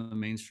what's on the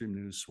mainstream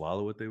news,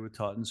 swallow what they were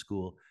taught in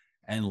school,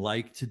 and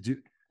like to do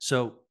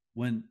so.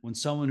 When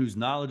someone who's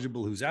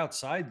knowledgeable, who's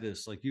outside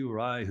this, like you or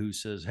I, who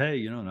says, hey,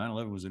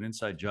 9/11 was an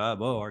inside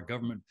job. Oh, our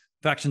government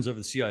factions of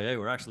the CIA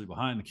were actually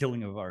behind the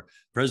killing of our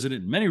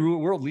president. Many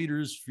world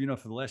leaders, for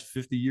the last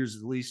 50 years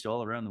at least,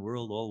 all around the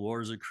world, all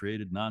wars are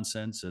created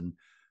nonsense. And,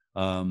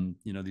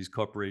 these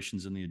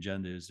corporations and the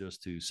agenda is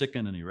just to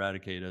sicken and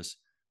eradicate us.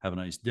 Have a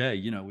nice day.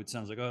 It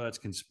sounds like, oh, that's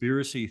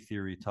conspiracy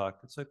theory talk.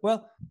 It's like,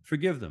 well,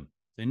 forgive them.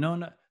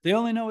 They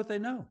only know what they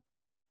know.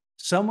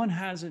 Someone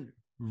hasn't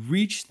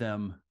reached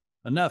them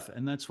enough.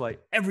 And that's why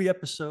every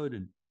episode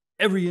and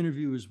every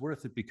interview is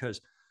worth it, because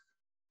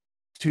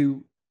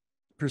to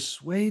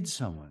persuade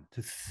someone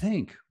to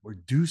think or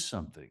do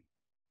something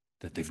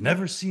that they've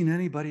never seen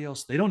anybody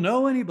else, they don't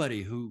know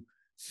anybody who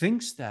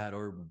thinks that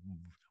or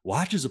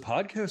watches a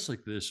podcast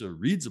like this or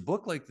reads a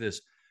book like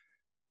this,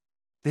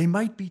 they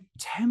might be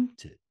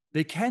tempted.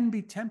 They can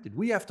be tempted.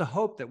 We have to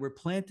hope that we're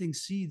planting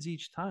seeds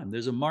each time.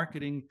 There's a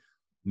marketing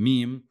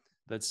meme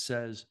that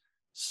says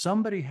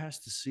somebody has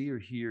to see or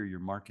hear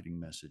your marketing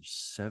message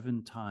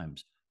 7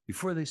 times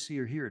before they see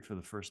or hear it for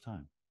the first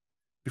time.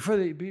 Before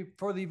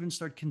they even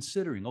start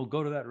considering, oh,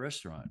 go to that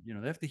restaurant.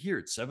 They have to hear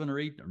it 7 or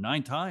 8 or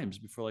 9 times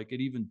before it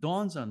even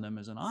dawns on them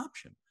as an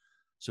option.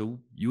 So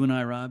you and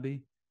I,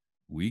 Robbie,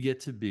 we get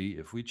to be,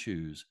 if we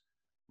choose,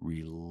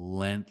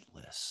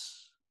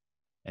 relentless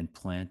and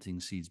planting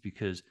seeds,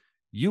 because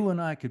you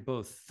and I could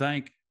both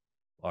thank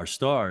our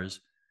stars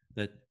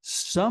that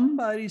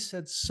somebody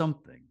said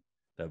something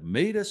that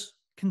made us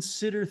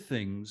consider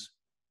things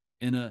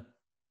in a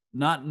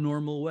not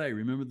normal way.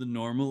 Remember, the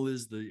normal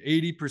is the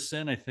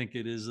 80%, I think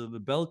it is, of the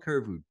bell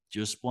curve, who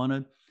just want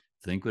to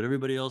think what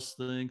everybody else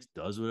thinks,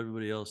 does what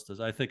everybody else does.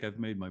 I think I've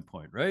made my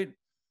point, right?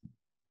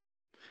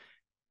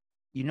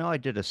 I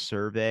did a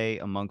survey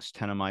amongst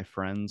 10 of my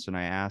friends, and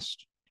I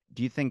asked,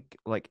 do you think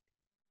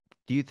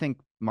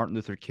Martin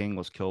Luther King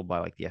was killed by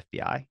like the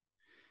FBI?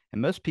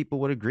 And most people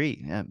would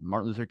agree. Yeah,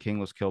 Martin Luther King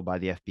was killed by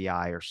the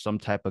FBI or some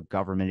type of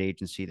government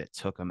agency that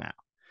took him out.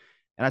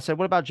 And I said,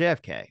 what about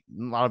JFK?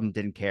 And a lot of them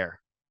didn't care.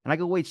 And I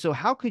go, wait, so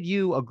how could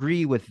you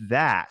agree with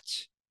that,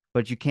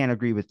 but you can't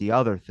agree with the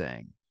other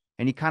thing?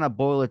 And you kind of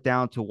boil it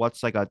down to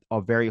what's like a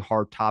very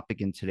hard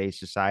topic in today's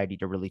society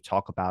to really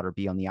talk about or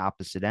be on the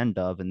opposite end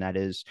of, and that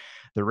is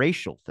the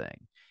racial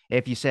thing.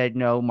 If you said,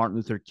 no, Martin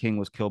Luther King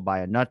was killed by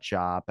a nut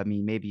job, I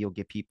mean, maybe you'll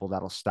get people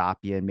that'll stop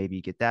you and maybe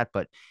you get that.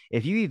 But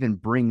if you even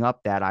bring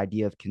up that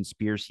idea of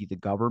conspiracy, the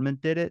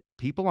government did it,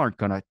 people aren't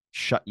going to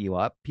shut you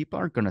up. People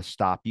aren't going to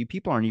stop you.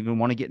 People aren't even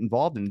want to get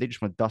involved in it. They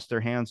just want to dust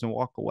their hands and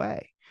walk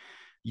away.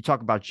 You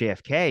talk about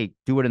JFK,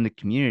 do it in the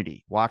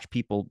community. Watch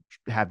people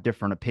have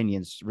different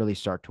opinions really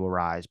start to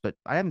arise. But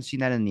I haven't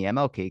seen that in the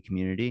MLK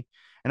community.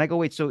 And I go,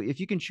 wait, so if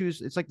you can choose,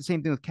 it's like the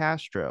same thing with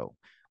Castro.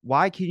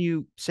 why can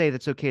you say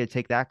that's okay to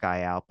take that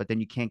guy out, but then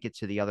you can't get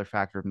to the other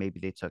factor of maybe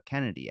they took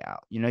Kennedy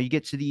out? You know, you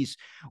get to these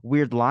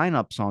weird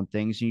lineups on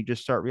things and you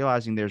just start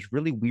realizing there's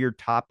really weird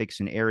topics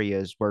and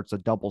areas where it's a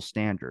double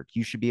standard.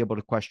 You should be able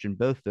to question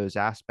both those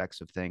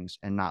aspects of things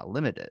and not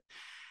limit it.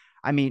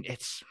 I mean,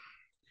 it's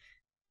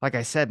like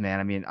I said,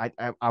 man. I mean,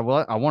 I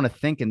want to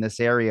think in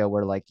this area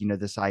where like, you know,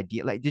 this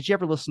idea, like, did you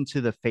ever listen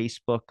to the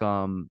Facebook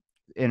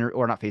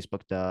or not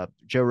Facebook, the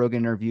Joe Rogan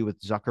interview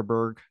with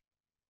Zuckerberg?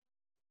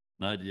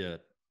 Not yet.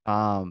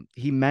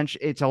 He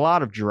mentioned it's a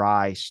lot of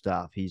dry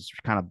stuff. He's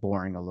kind of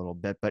boring a little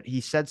bit, but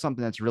he said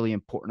something that's really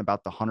important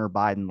about the Hunter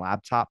Biden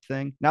laptop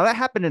thing. Now that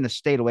happened in a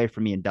state away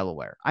from me in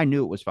Delaware. I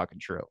knew it was fucking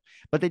true,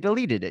 but they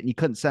deleted it and you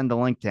couldn't send the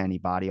link to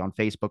anybody on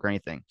Facebook or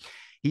anything.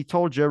 He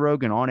told Joe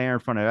Rogan on air in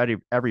front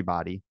of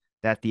everybody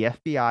that the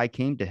FBI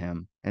came to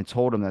him and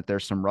told him that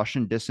there's some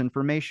Russian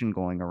disinformation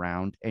going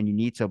around and you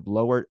need to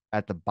lower it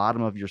at the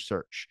bottom of your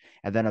search.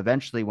 And then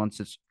eventually, once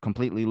it's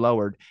completely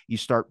lowered, you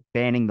start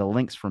banning the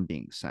links from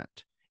being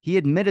sent. He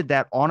admitted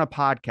that on a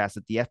podcast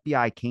that the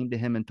FBI came to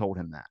him and told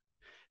him that.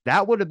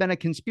 That would have been a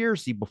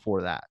conspiracy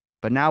before that.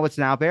 But now it's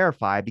now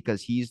verified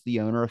because he's the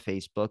owner of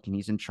Facebook and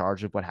he's in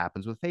charge of what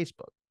happens with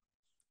Facebook.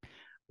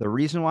 The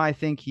reason why I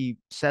think he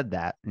said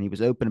that and he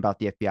was open about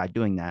the FBI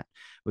doing that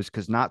was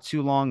because not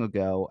too long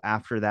ago,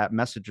 after that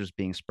message was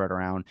being spread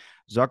around,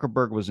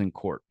 Zuckerberg was in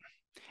court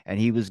and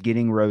he was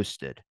getting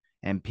roasted.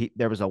 And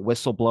there was a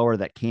whistleblower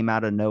that came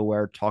out of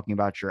nowhere talking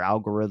about your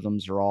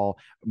algorithms are all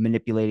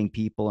manipulating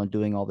people and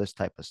doing all this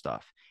type of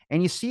stuff.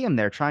 And you see him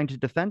there trying to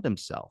defend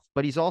himself,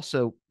 but he's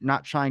also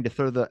not trying to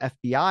throw the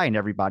FBI and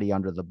everybody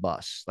under the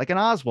bus, like an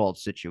Oswald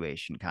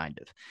situation, kind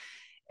of.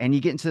 And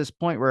you get into this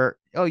point where,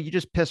 oh, you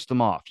just pissed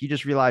him off. You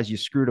just realize you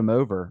screwed him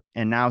over.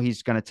 And now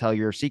he's going to tell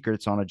your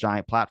secrets on a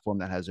giant platform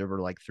that has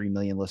over like 3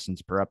 million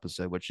listens per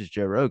episode, which is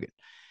Joe Rogan.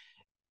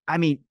 I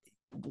mean,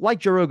 like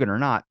Joe Rogan or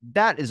not,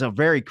 that is a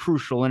very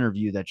crucial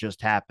interview that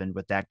just happened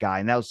with that guy.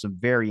 And that was some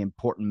very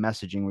important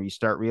messaging where you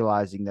start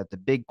realizing that the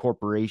big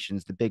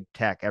corporations, the big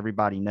tech,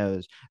 everybody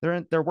knows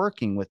they're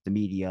working with the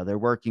media, they're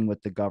working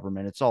with the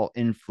government. It's all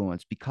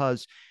influence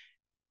because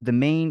the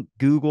main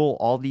Google,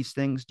 all these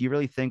things, do you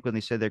really think when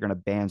they say they're going to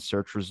ban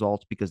search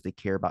results because they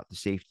care about the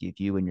safety of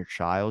you and your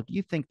child, do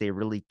you think they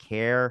really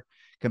care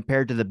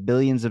compared to the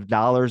billions of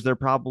dollars they're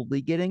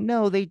probably getting?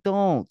 No, they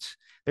don't.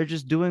 They're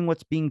just doing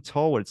what's being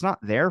told. It's not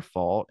their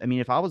fault. I mean,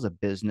 if I was a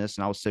business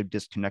and I was so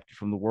disconnected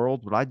from the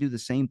world, would I do the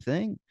same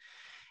thing?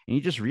 And you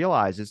just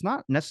realize it's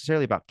not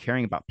necessarily about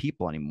caring about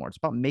people anymore. It's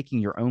about making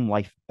your own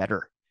life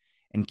better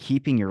and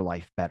keeping your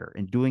life better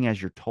and doing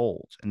as you're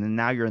told. And then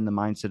now you're in the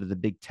mindset of the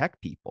big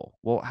tech people.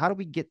 Well, how do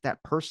we get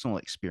that personal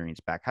experience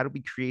back? How do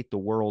we create the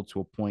world to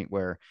a point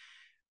where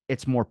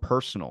it's more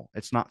personal?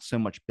 It's not so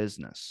much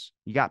business.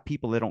 You got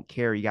people that don't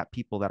care. You got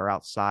people that are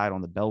outside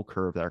on the bell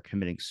curve that are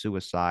committing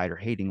suicide or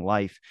hating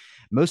life.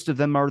 Most of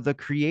them are the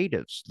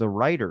creatives, the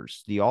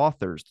writers, the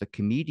authors, the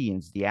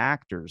comedians, the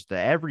actors, the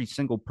every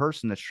single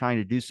person that's trying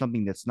to do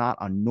something that's not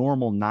a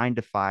normal 9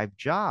 to 5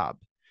 job.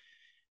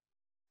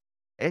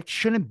 It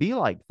shouldn't be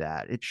like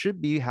that. It should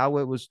be how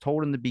it was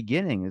told in the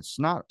beginning. It's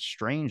not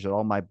strange that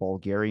all my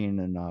Bulgarian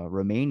and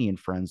Romanian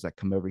friends that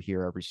come over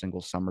here every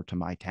single summer to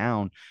my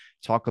town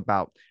talk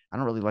about, I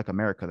don't really like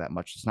America that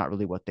much. It's not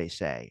really what they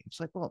say. It's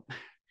like, well,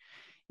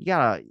 you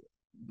got to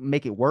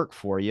make it work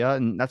for you.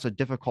 And that's a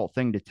difficult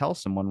thing to tell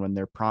someone when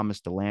they're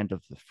promised a land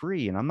of the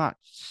free. And I'm not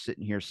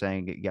sitting here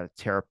saying you got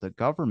to tear up the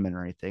government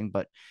or anything,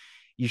 but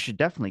you should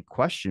definitely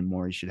question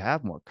more. You should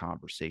have more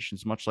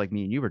conversations, much like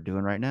me and you are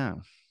doing right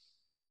now.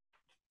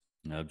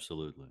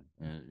 Absolutely.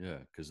 Yeah,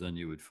 because then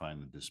you would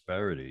find the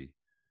disparity,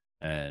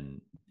 and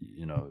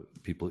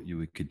people,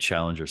 you could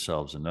challenge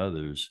ourselves and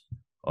others.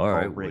 All It's all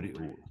right, what do rigged.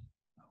 you,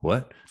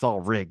 what? It's all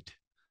rigged.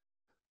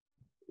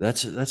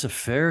 That's a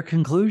fair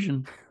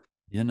conclusion,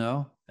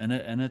 and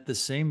at the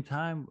same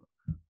time,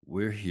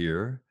 we're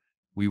here.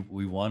 We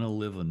want to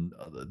live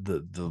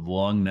the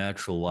long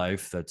natural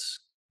life that's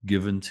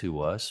given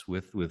to us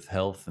with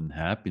health and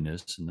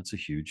happiness, and that's a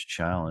huge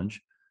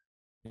challenge.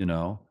 You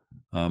know,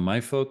 my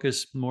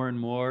focus more and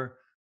more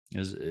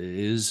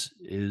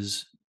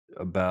is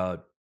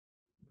about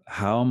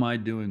how am I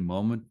doing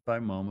moment by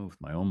moment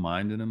with my own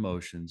mind and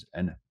emotions,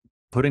 and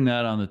putting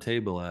that on the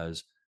table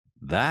as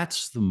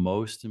that's the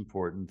most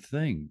important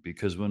thing,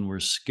 because when we're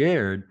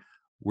scared,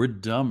 we're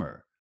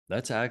dumber.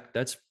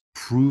 That's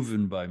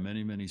proven by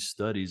many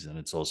studies, and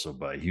it's also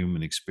by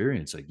human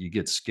experience. Like, you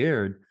get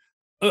scared,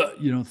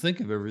 you don't think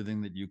of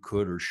everything that you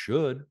could or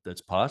should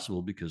that's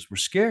possible because we're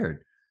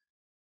scared.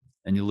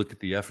 And you look at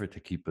the effort to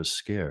keep us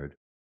scared,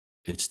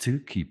 it's to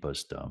keep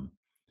us dumb.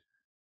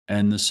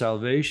 And the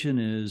salvation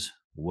is,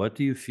 what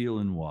do you feel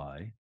and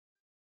why?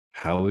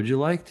 How would you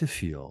like to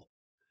feel?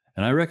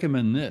 And I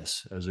recommend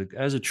this as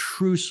a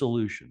true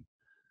solution.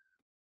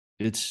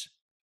 It's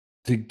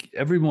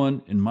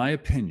everyone, in my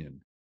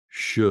opinion,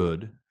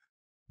 should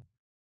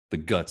the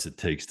guts it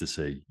takes to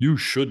say you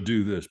should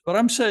do this, but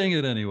I'm saying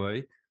it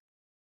anyway.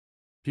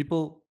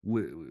 People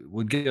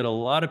would get a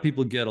lot of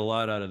people get a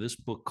lot out of this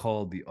book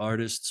called The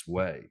Artist's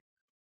Way.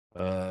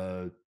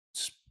 Uh,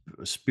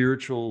 A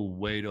spiritual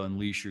way to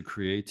unleash your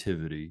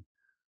creativity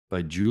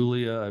by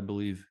Julia, I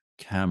believe,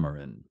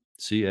 Cameron,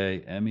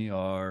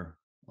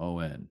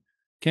 Cameron.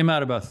 Came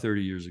out about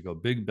 30 years ago,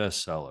 big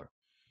bestseller.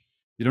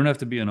 You don't have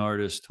to be an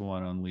artist to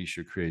want to unleash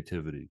your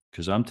creativity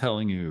because I'm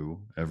telling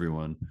you,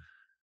 everyone,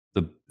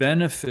 the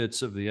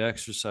benefits of the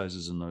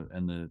exercises and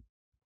the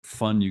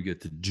fun you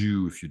get to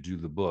do if you do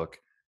the book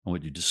and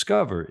what you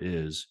discover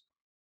is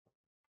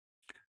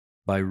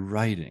by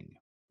writing,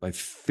 by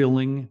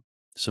filling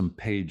some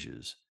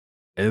pages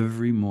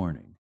every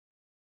morning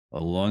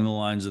along the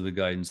lines of the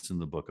guidance in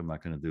the book. I'm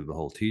not going to do the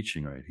whole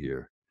teaching right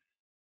here.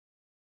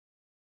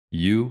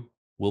 You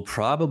will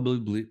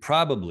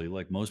probably,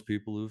 like most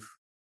people who've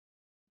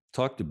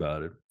talked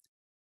about it,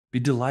 be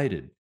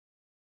delighted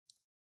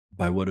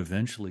by what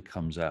eventually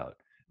comes out.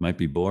 It might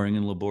be boring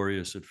and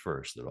laborious at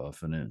first, it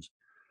often is.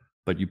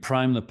 But you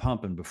prime the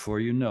pump, and before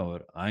you know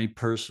it, I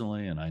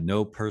personally, and I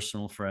know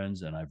personal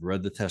friends, and I've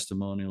read the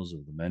testimonials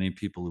of the many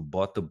people who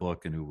bought the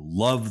book and who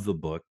loved the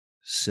book,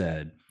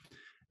 said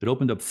it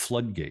opened up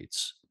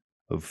floodgates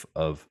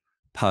of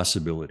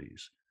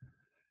possibilities.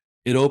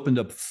 It opened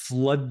up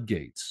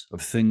floodgates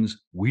of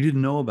things we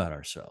didn't know about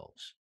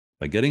ourselves.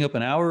 By getting up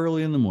an hour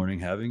early in the morning,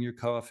 having your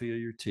coffee or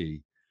your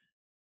tea,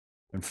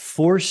 and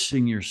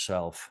forcing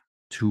yourself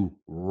to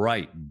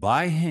write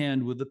by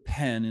hand with a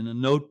pen in a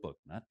notebook,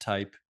 not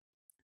type,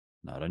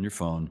 not on your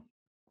phone,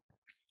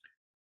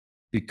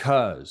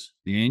 because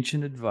the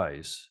ancient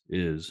advice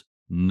is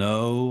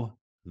know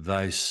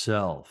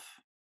thyself.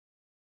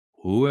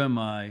 Who am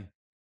I?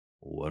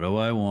 What do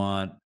I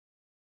want?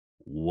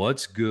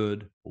 What's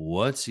good?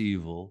 What's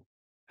evil?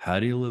 How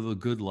do you live a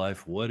good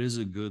life? What is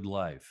a good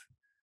life?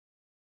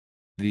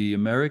 The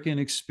American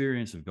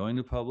experience of going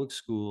to public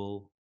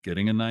school,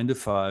 getting a 9 to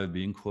 5,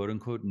 being quote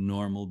unquote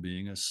normal,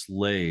 being a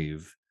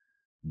slave,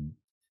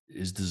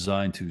 is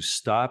designed to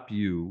stop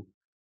you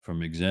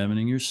from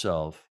examining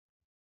yourself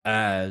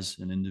as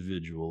an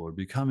individual or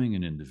becoming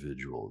an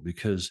individual,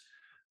 because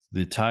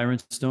the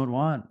tyrants don't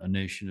want a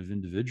nation of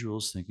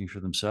individuals thinking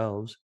for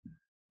themselves.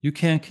 You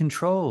can't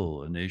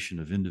control a nation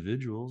of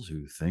individuals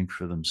who think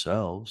for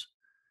themselves.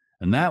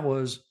 And that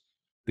was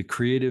the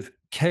creative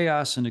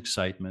chaos and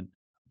excitement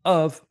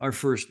of our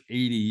first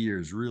 80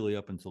 years, really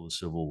up until the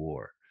Civil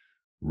War.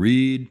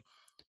 Read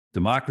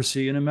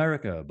Democracy in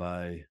America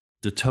by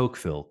de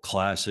Tocqueville,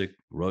 classic,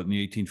 wrote in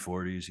the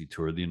 1840s. He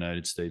toured the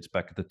United States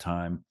back at the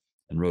time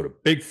and wrote a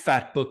big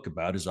fat book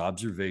about his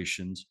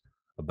observations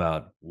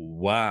about,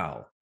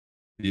 wow,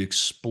 the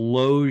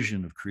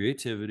explosion of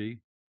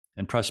creativity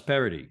and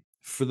prosperity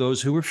for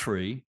those who were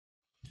free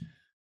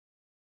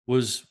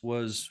was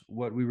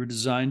what we were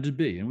designed to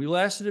be. And we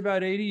lasted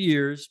about 80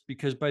 years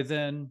because by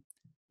then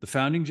the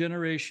founding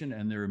generation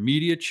and their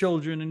immediate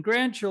children and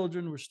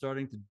grandchildren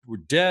were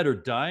dead or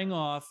dying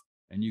off,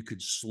 and you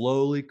could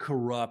slowly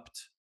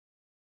corrupt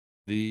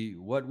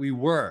what we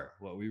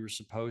were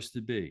supposed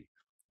to be.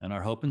 And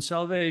our hope and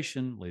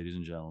salvation, ladies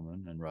and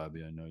gentlemen, and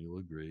Robbie, I know you'll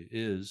agree,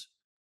 is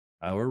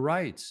our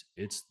rights.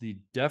 It's the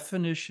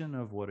definition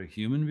of what a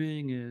human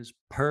being is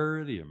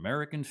per the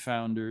American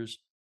founders,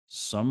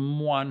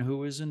 someone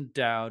who is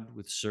endowed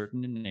with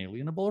certain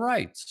inalienable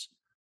rights.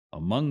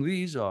 Among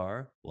these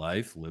are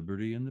life,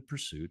 liberty, and the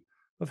pursuit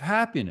of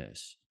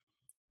happiness,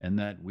 and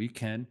that we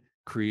can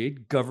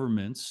create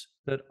governments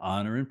that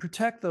honor and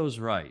protect those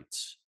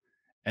rights.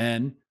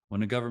 And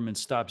when a government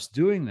stops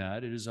doing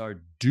that, it is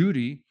our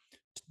duty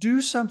to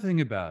do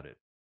something about it.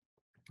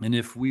 And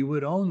if we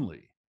would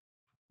only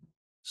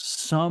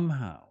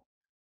somehow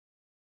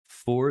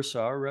force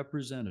our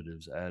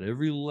representatives at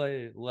every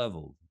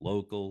level,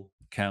 local,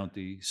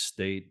 county,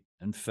 state,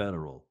 and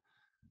federal,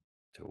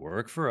 to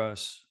work for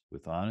us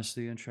with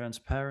honesty and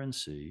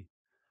transparency,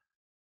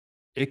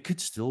 it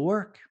could still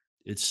work.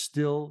 It's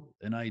still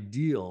an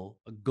ideal,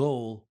 a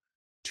goal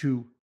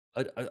to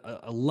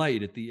a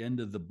light at the end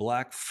of the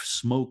black,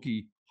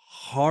 smoky,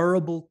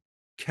 horrible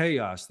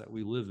chaos that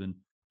we live in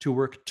to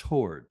work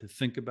toward, to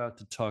think about,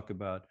 to talk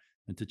about,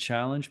 and to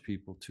challenge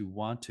people to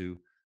want to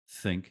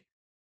think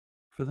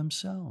for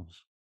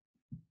themselves.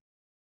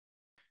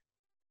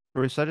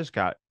 Bruce, I just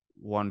got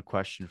one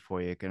question for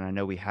you, and I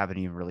know we haven't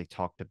even really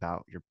talked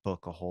about your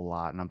book a whole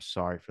lot, and I'm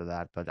sorry for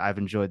that, but I've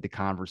enjoyed the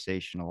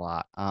conversation a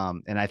lot.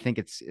 And I think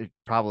it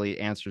probably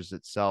answers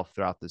itself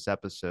throughout this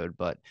episode.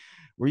 But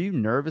were you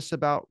nervous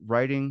about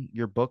writing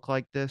your book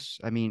like this?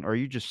 I mean, are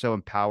you just so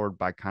empowered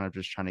by kind of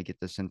just trying to get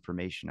this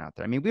information out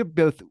there? I mean, we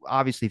both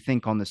obviously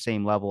think on the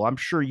same level. I'm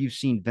sure you've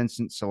seen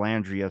Vincent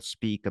Salandria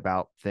speak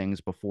about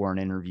things before in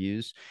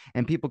interviews,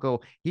 and people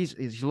go, he's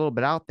a little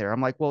bit out there.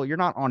 I'm like, well, you're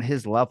not on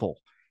his level.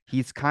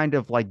 He's kind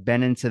of like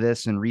been into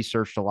this and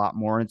researched a lot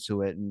more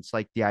into it. And it's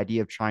like the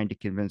idea of trying to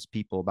convince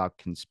people about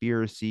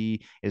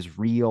conspiracy is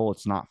real.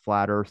 It's not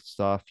flat earth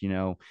stuff.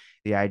 The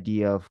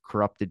idea of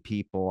corrupted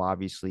people,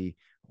 obviously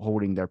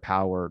holding their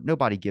power.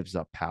 Nobody gives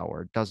up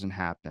power. It doesn't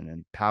happen.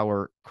 And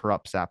power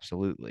corrupts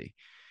absolutely.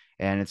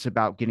 And it's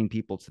about getting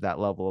people to that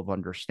level of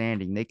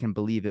understanding. They can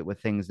believe it with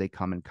things they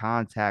come in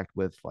contact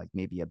with, like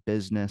maybe a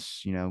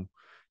business,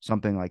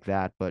 something like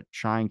that, but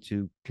trying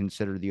to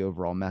consider the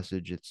overall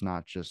message. It's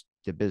not just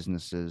the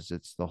businesses,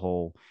 it's the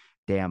whole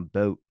damn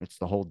boat, it's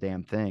the whole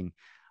damn thing.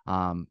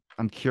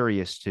 I'm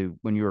curious to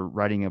when you were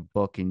writing a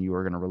book and you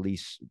were going to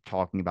release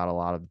talking about a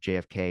lot of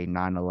JFK,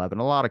 9/11,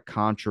 a lot of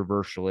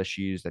controversial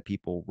issues that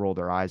people roll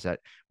their eyes at.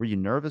 Were you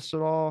nervous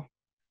at all?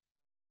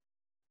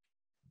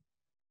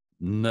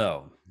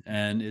 No,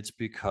 and it's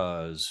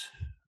because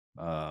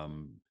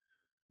um,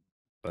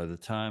 by the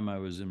time I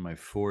was in my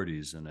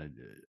 40s, and I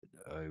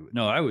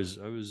no, it was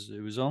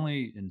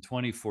only in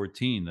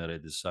 2014 that I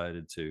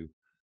decided to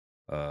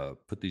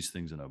put these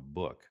things in a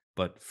book.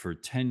 But for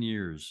 10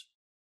 years,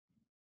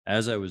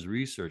 as I was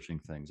researching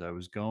things, I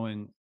was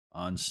going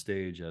on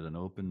stage at an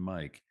open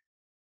mic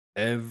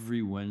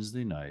every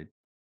Wednesday night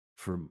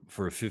for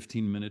a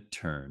 15-minute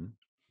turn.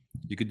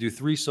 You could do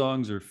 3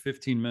 songs or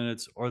 15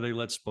 minutes, or they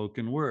let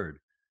spoken word.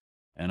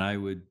 And I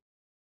would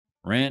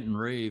rant and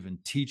rave and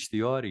teach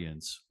the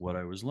audience what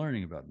I was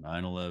learning about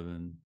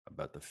 9/11,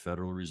 about the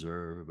Federal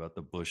Reserve, about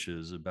the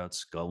Bushes, about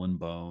Skull and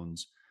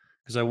Bones,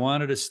 because I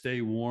wanted to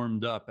stay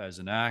warmed up as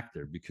an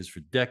actor. Because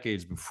for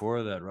decades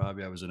before that,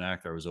 Robbie, I was an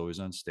actor. I was always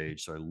on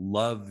stage. So I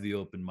loved the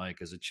open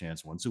mic as a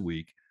chance once a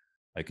week.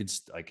 I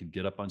could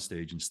get up on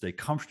stage and stay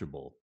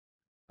comfortable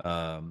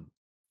um,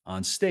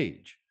 on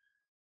stage.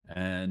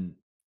 And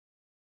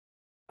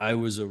I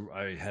was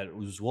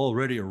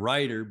already a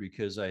writer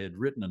because I had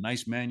written a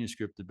nice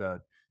manuscript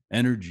about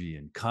energy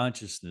and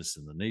consciousness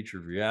and the nature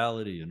of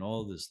reality and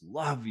all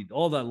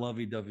that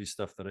lovey-dovey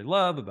stuff that I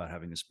love about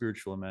having a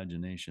spiritual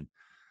imagination.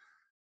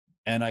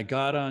 And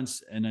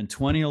and in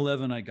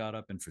 2011, I got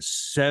up, and for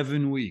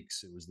 7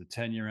 weeks, it was the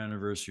 10-year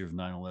anniversary of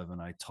 9/11.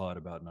 I taught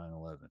about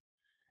 9/11.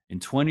 In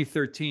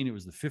 2013, it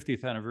was the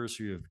 50th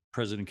anniversary of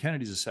President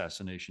Kennedy's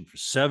assassination. For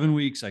 7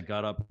 weeks, I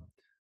got up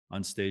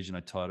on stage and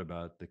I taught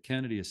about the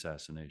Kennedy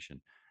assassination.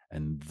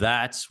 And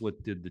that's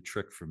what did the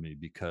trick for me,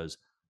 because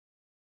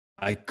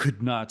I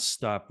could not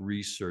stop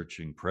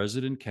researching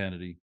President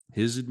Kennedy,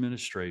 his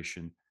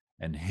administration,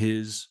 and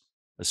his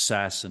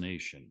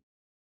assassination.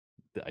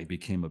 I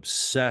became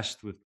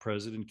obsessed with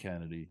President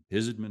Kennedy,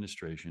 his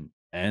administration,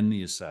 and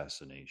the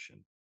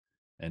assassination.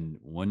 And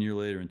 1 year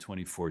later in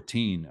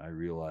 2014, I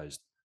realized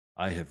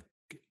I have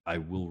I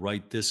will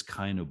write this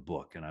kind of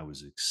book, and I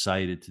was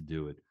excited to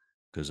do it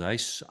because I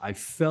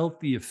felt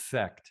the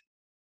effect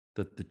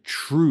that the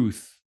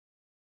truth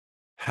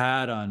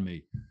had on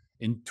me.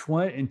 In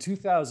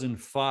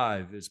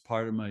 2005, as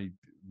part of my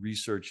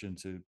research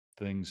into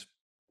things,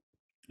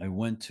 I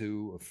went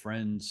to a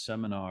friend's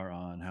seminar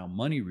on how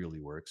money really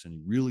works,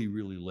 and he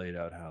really laid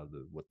out how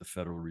the what the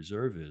Federal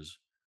Reserve is,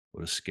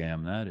 what a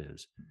scam that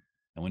is.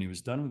 And when he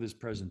was done with his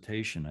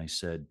presentation, I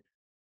said,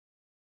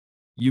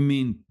 "You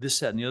mean this,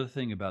 that, and the other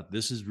thing about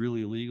this is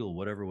really illegal,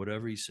 whatever,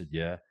 whatever?" He said,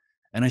 "Yeah."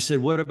 And I said,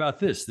 "What about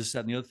this, that,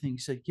 and the other thing?" He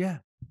said, "Yeah."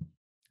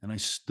 And I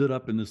stood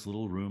up in this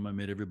little room. I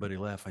made everybody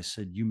laugh. I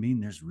said, "You mean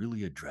there's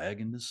really a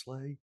dragon to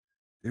slay?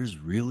 There's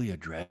really a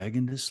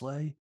dragon to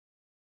slay?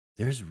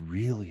 There's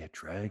really a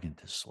dragon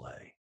to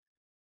slay."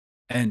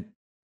 And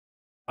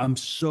I'm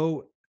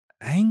so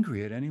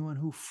angry at anyone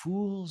who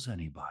fools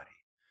anybody.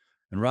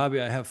 And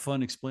Robbie, I have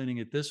fun explaining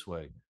it this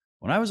way.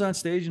 When I was on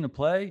stage in a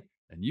play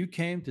and you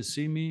came to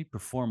see me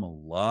perform a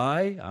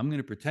lie, I'm going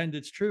to pretend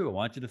it's true. I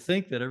want you to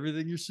think that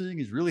everything you're seeing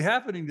is really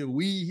happening to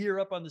we here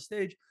up on the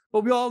stage,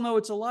 but we all know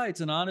it's a lie. It's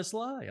an honest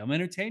lie. I'm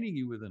entertaining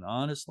you with an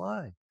honest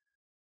lie.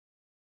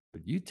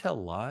 But you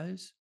tell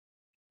lies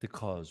that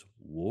cause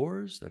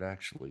wars that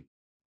actually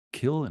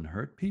kill and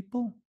hurt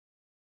people.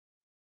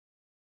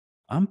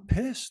 I'm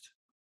pissed.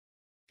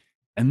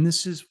 And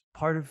this is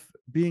part of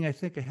being, I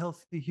think, a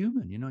healthy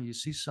human. You know, you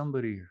see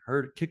somebody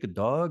hurt, kick a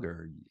dog,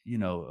 or,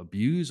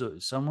 abuse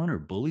someone or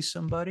bully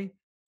somebody,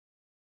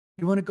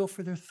 you want to go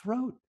for their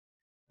throat.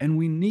 And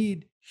we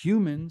need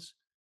humans,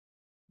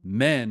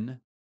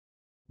 men,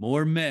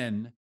 more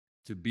men,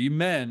 to be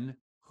men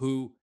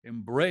who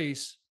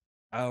embrace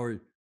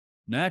our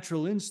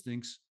natural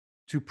instincts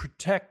to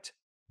protect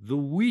the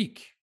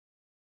weak.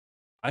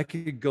 I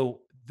could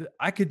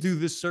do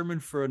this sermon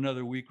for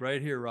another week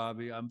right here,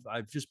 Robbie.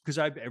 I've just because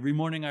I every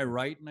morning I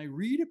write and I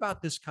read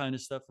about this kind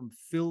of stuff. I'm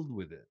filled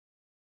with it.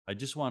 I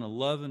just want to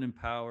love and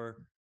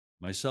empower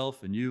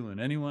myself and you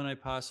and anyone I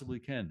possibly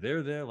can.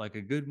 They're there like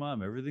a good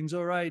mom. Everything's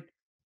all right.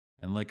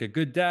 And like a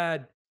good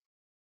dad,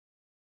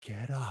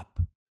 get up.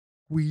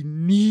 We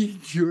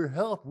need your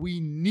help. We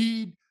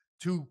need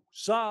to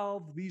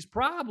solve these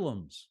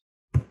problems.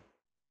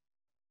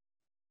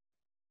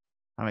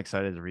 I'm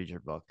excited to read your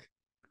book.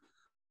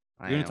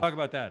 I We're going to am. talk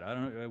about that. I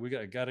don't know. We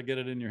got to get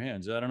it in your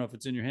hands. I don't know if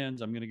it's in your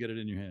hands. I'm going to get it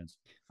in your hands.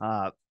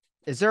 Uh,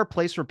 is there a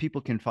place where people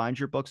can find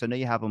your books? I know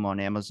you have them on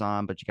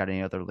Amazon, but you got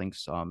any other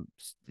links? Do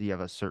you have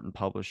a certain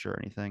publisher or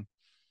anything?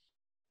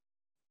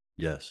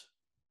 Yes.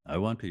 I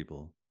want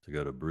people to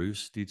go to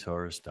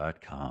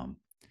brucedtorres.com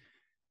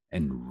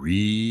and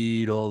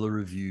read all the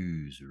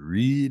reviews,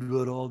 read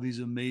what all these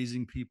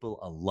amazing people,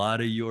 a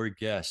lot of your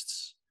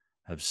guests,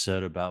 have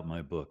said about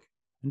my book,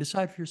 and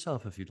decide for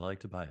yourself if you'd like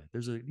to buy it.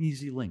 There's an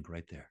easy link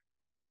right there.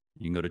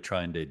 You can go to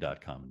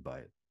tryandday.com and buy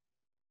it.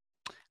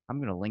 I'm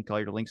going to link all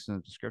your links in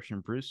the description.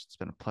 Bruce, it's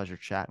been a pleasure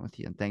chatting with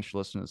you. And thanks for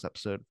listening to this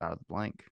episode of Out of the Blank.